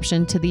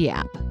subscription to the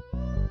app.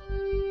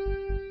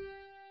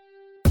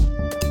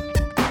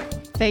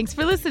 Thanks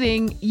for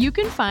listening. You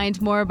can find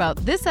more about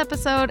this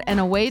episode and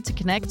a way to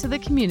connect to the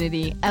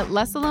community at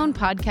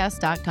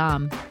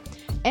lessalonepodcast.com.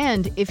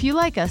 And if you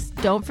like us,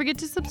 don't forget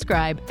to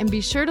subscribe and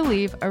be sure to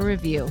leave a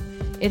review.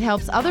 It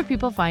helps other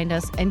people find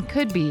us and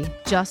could be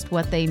just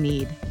what they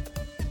need.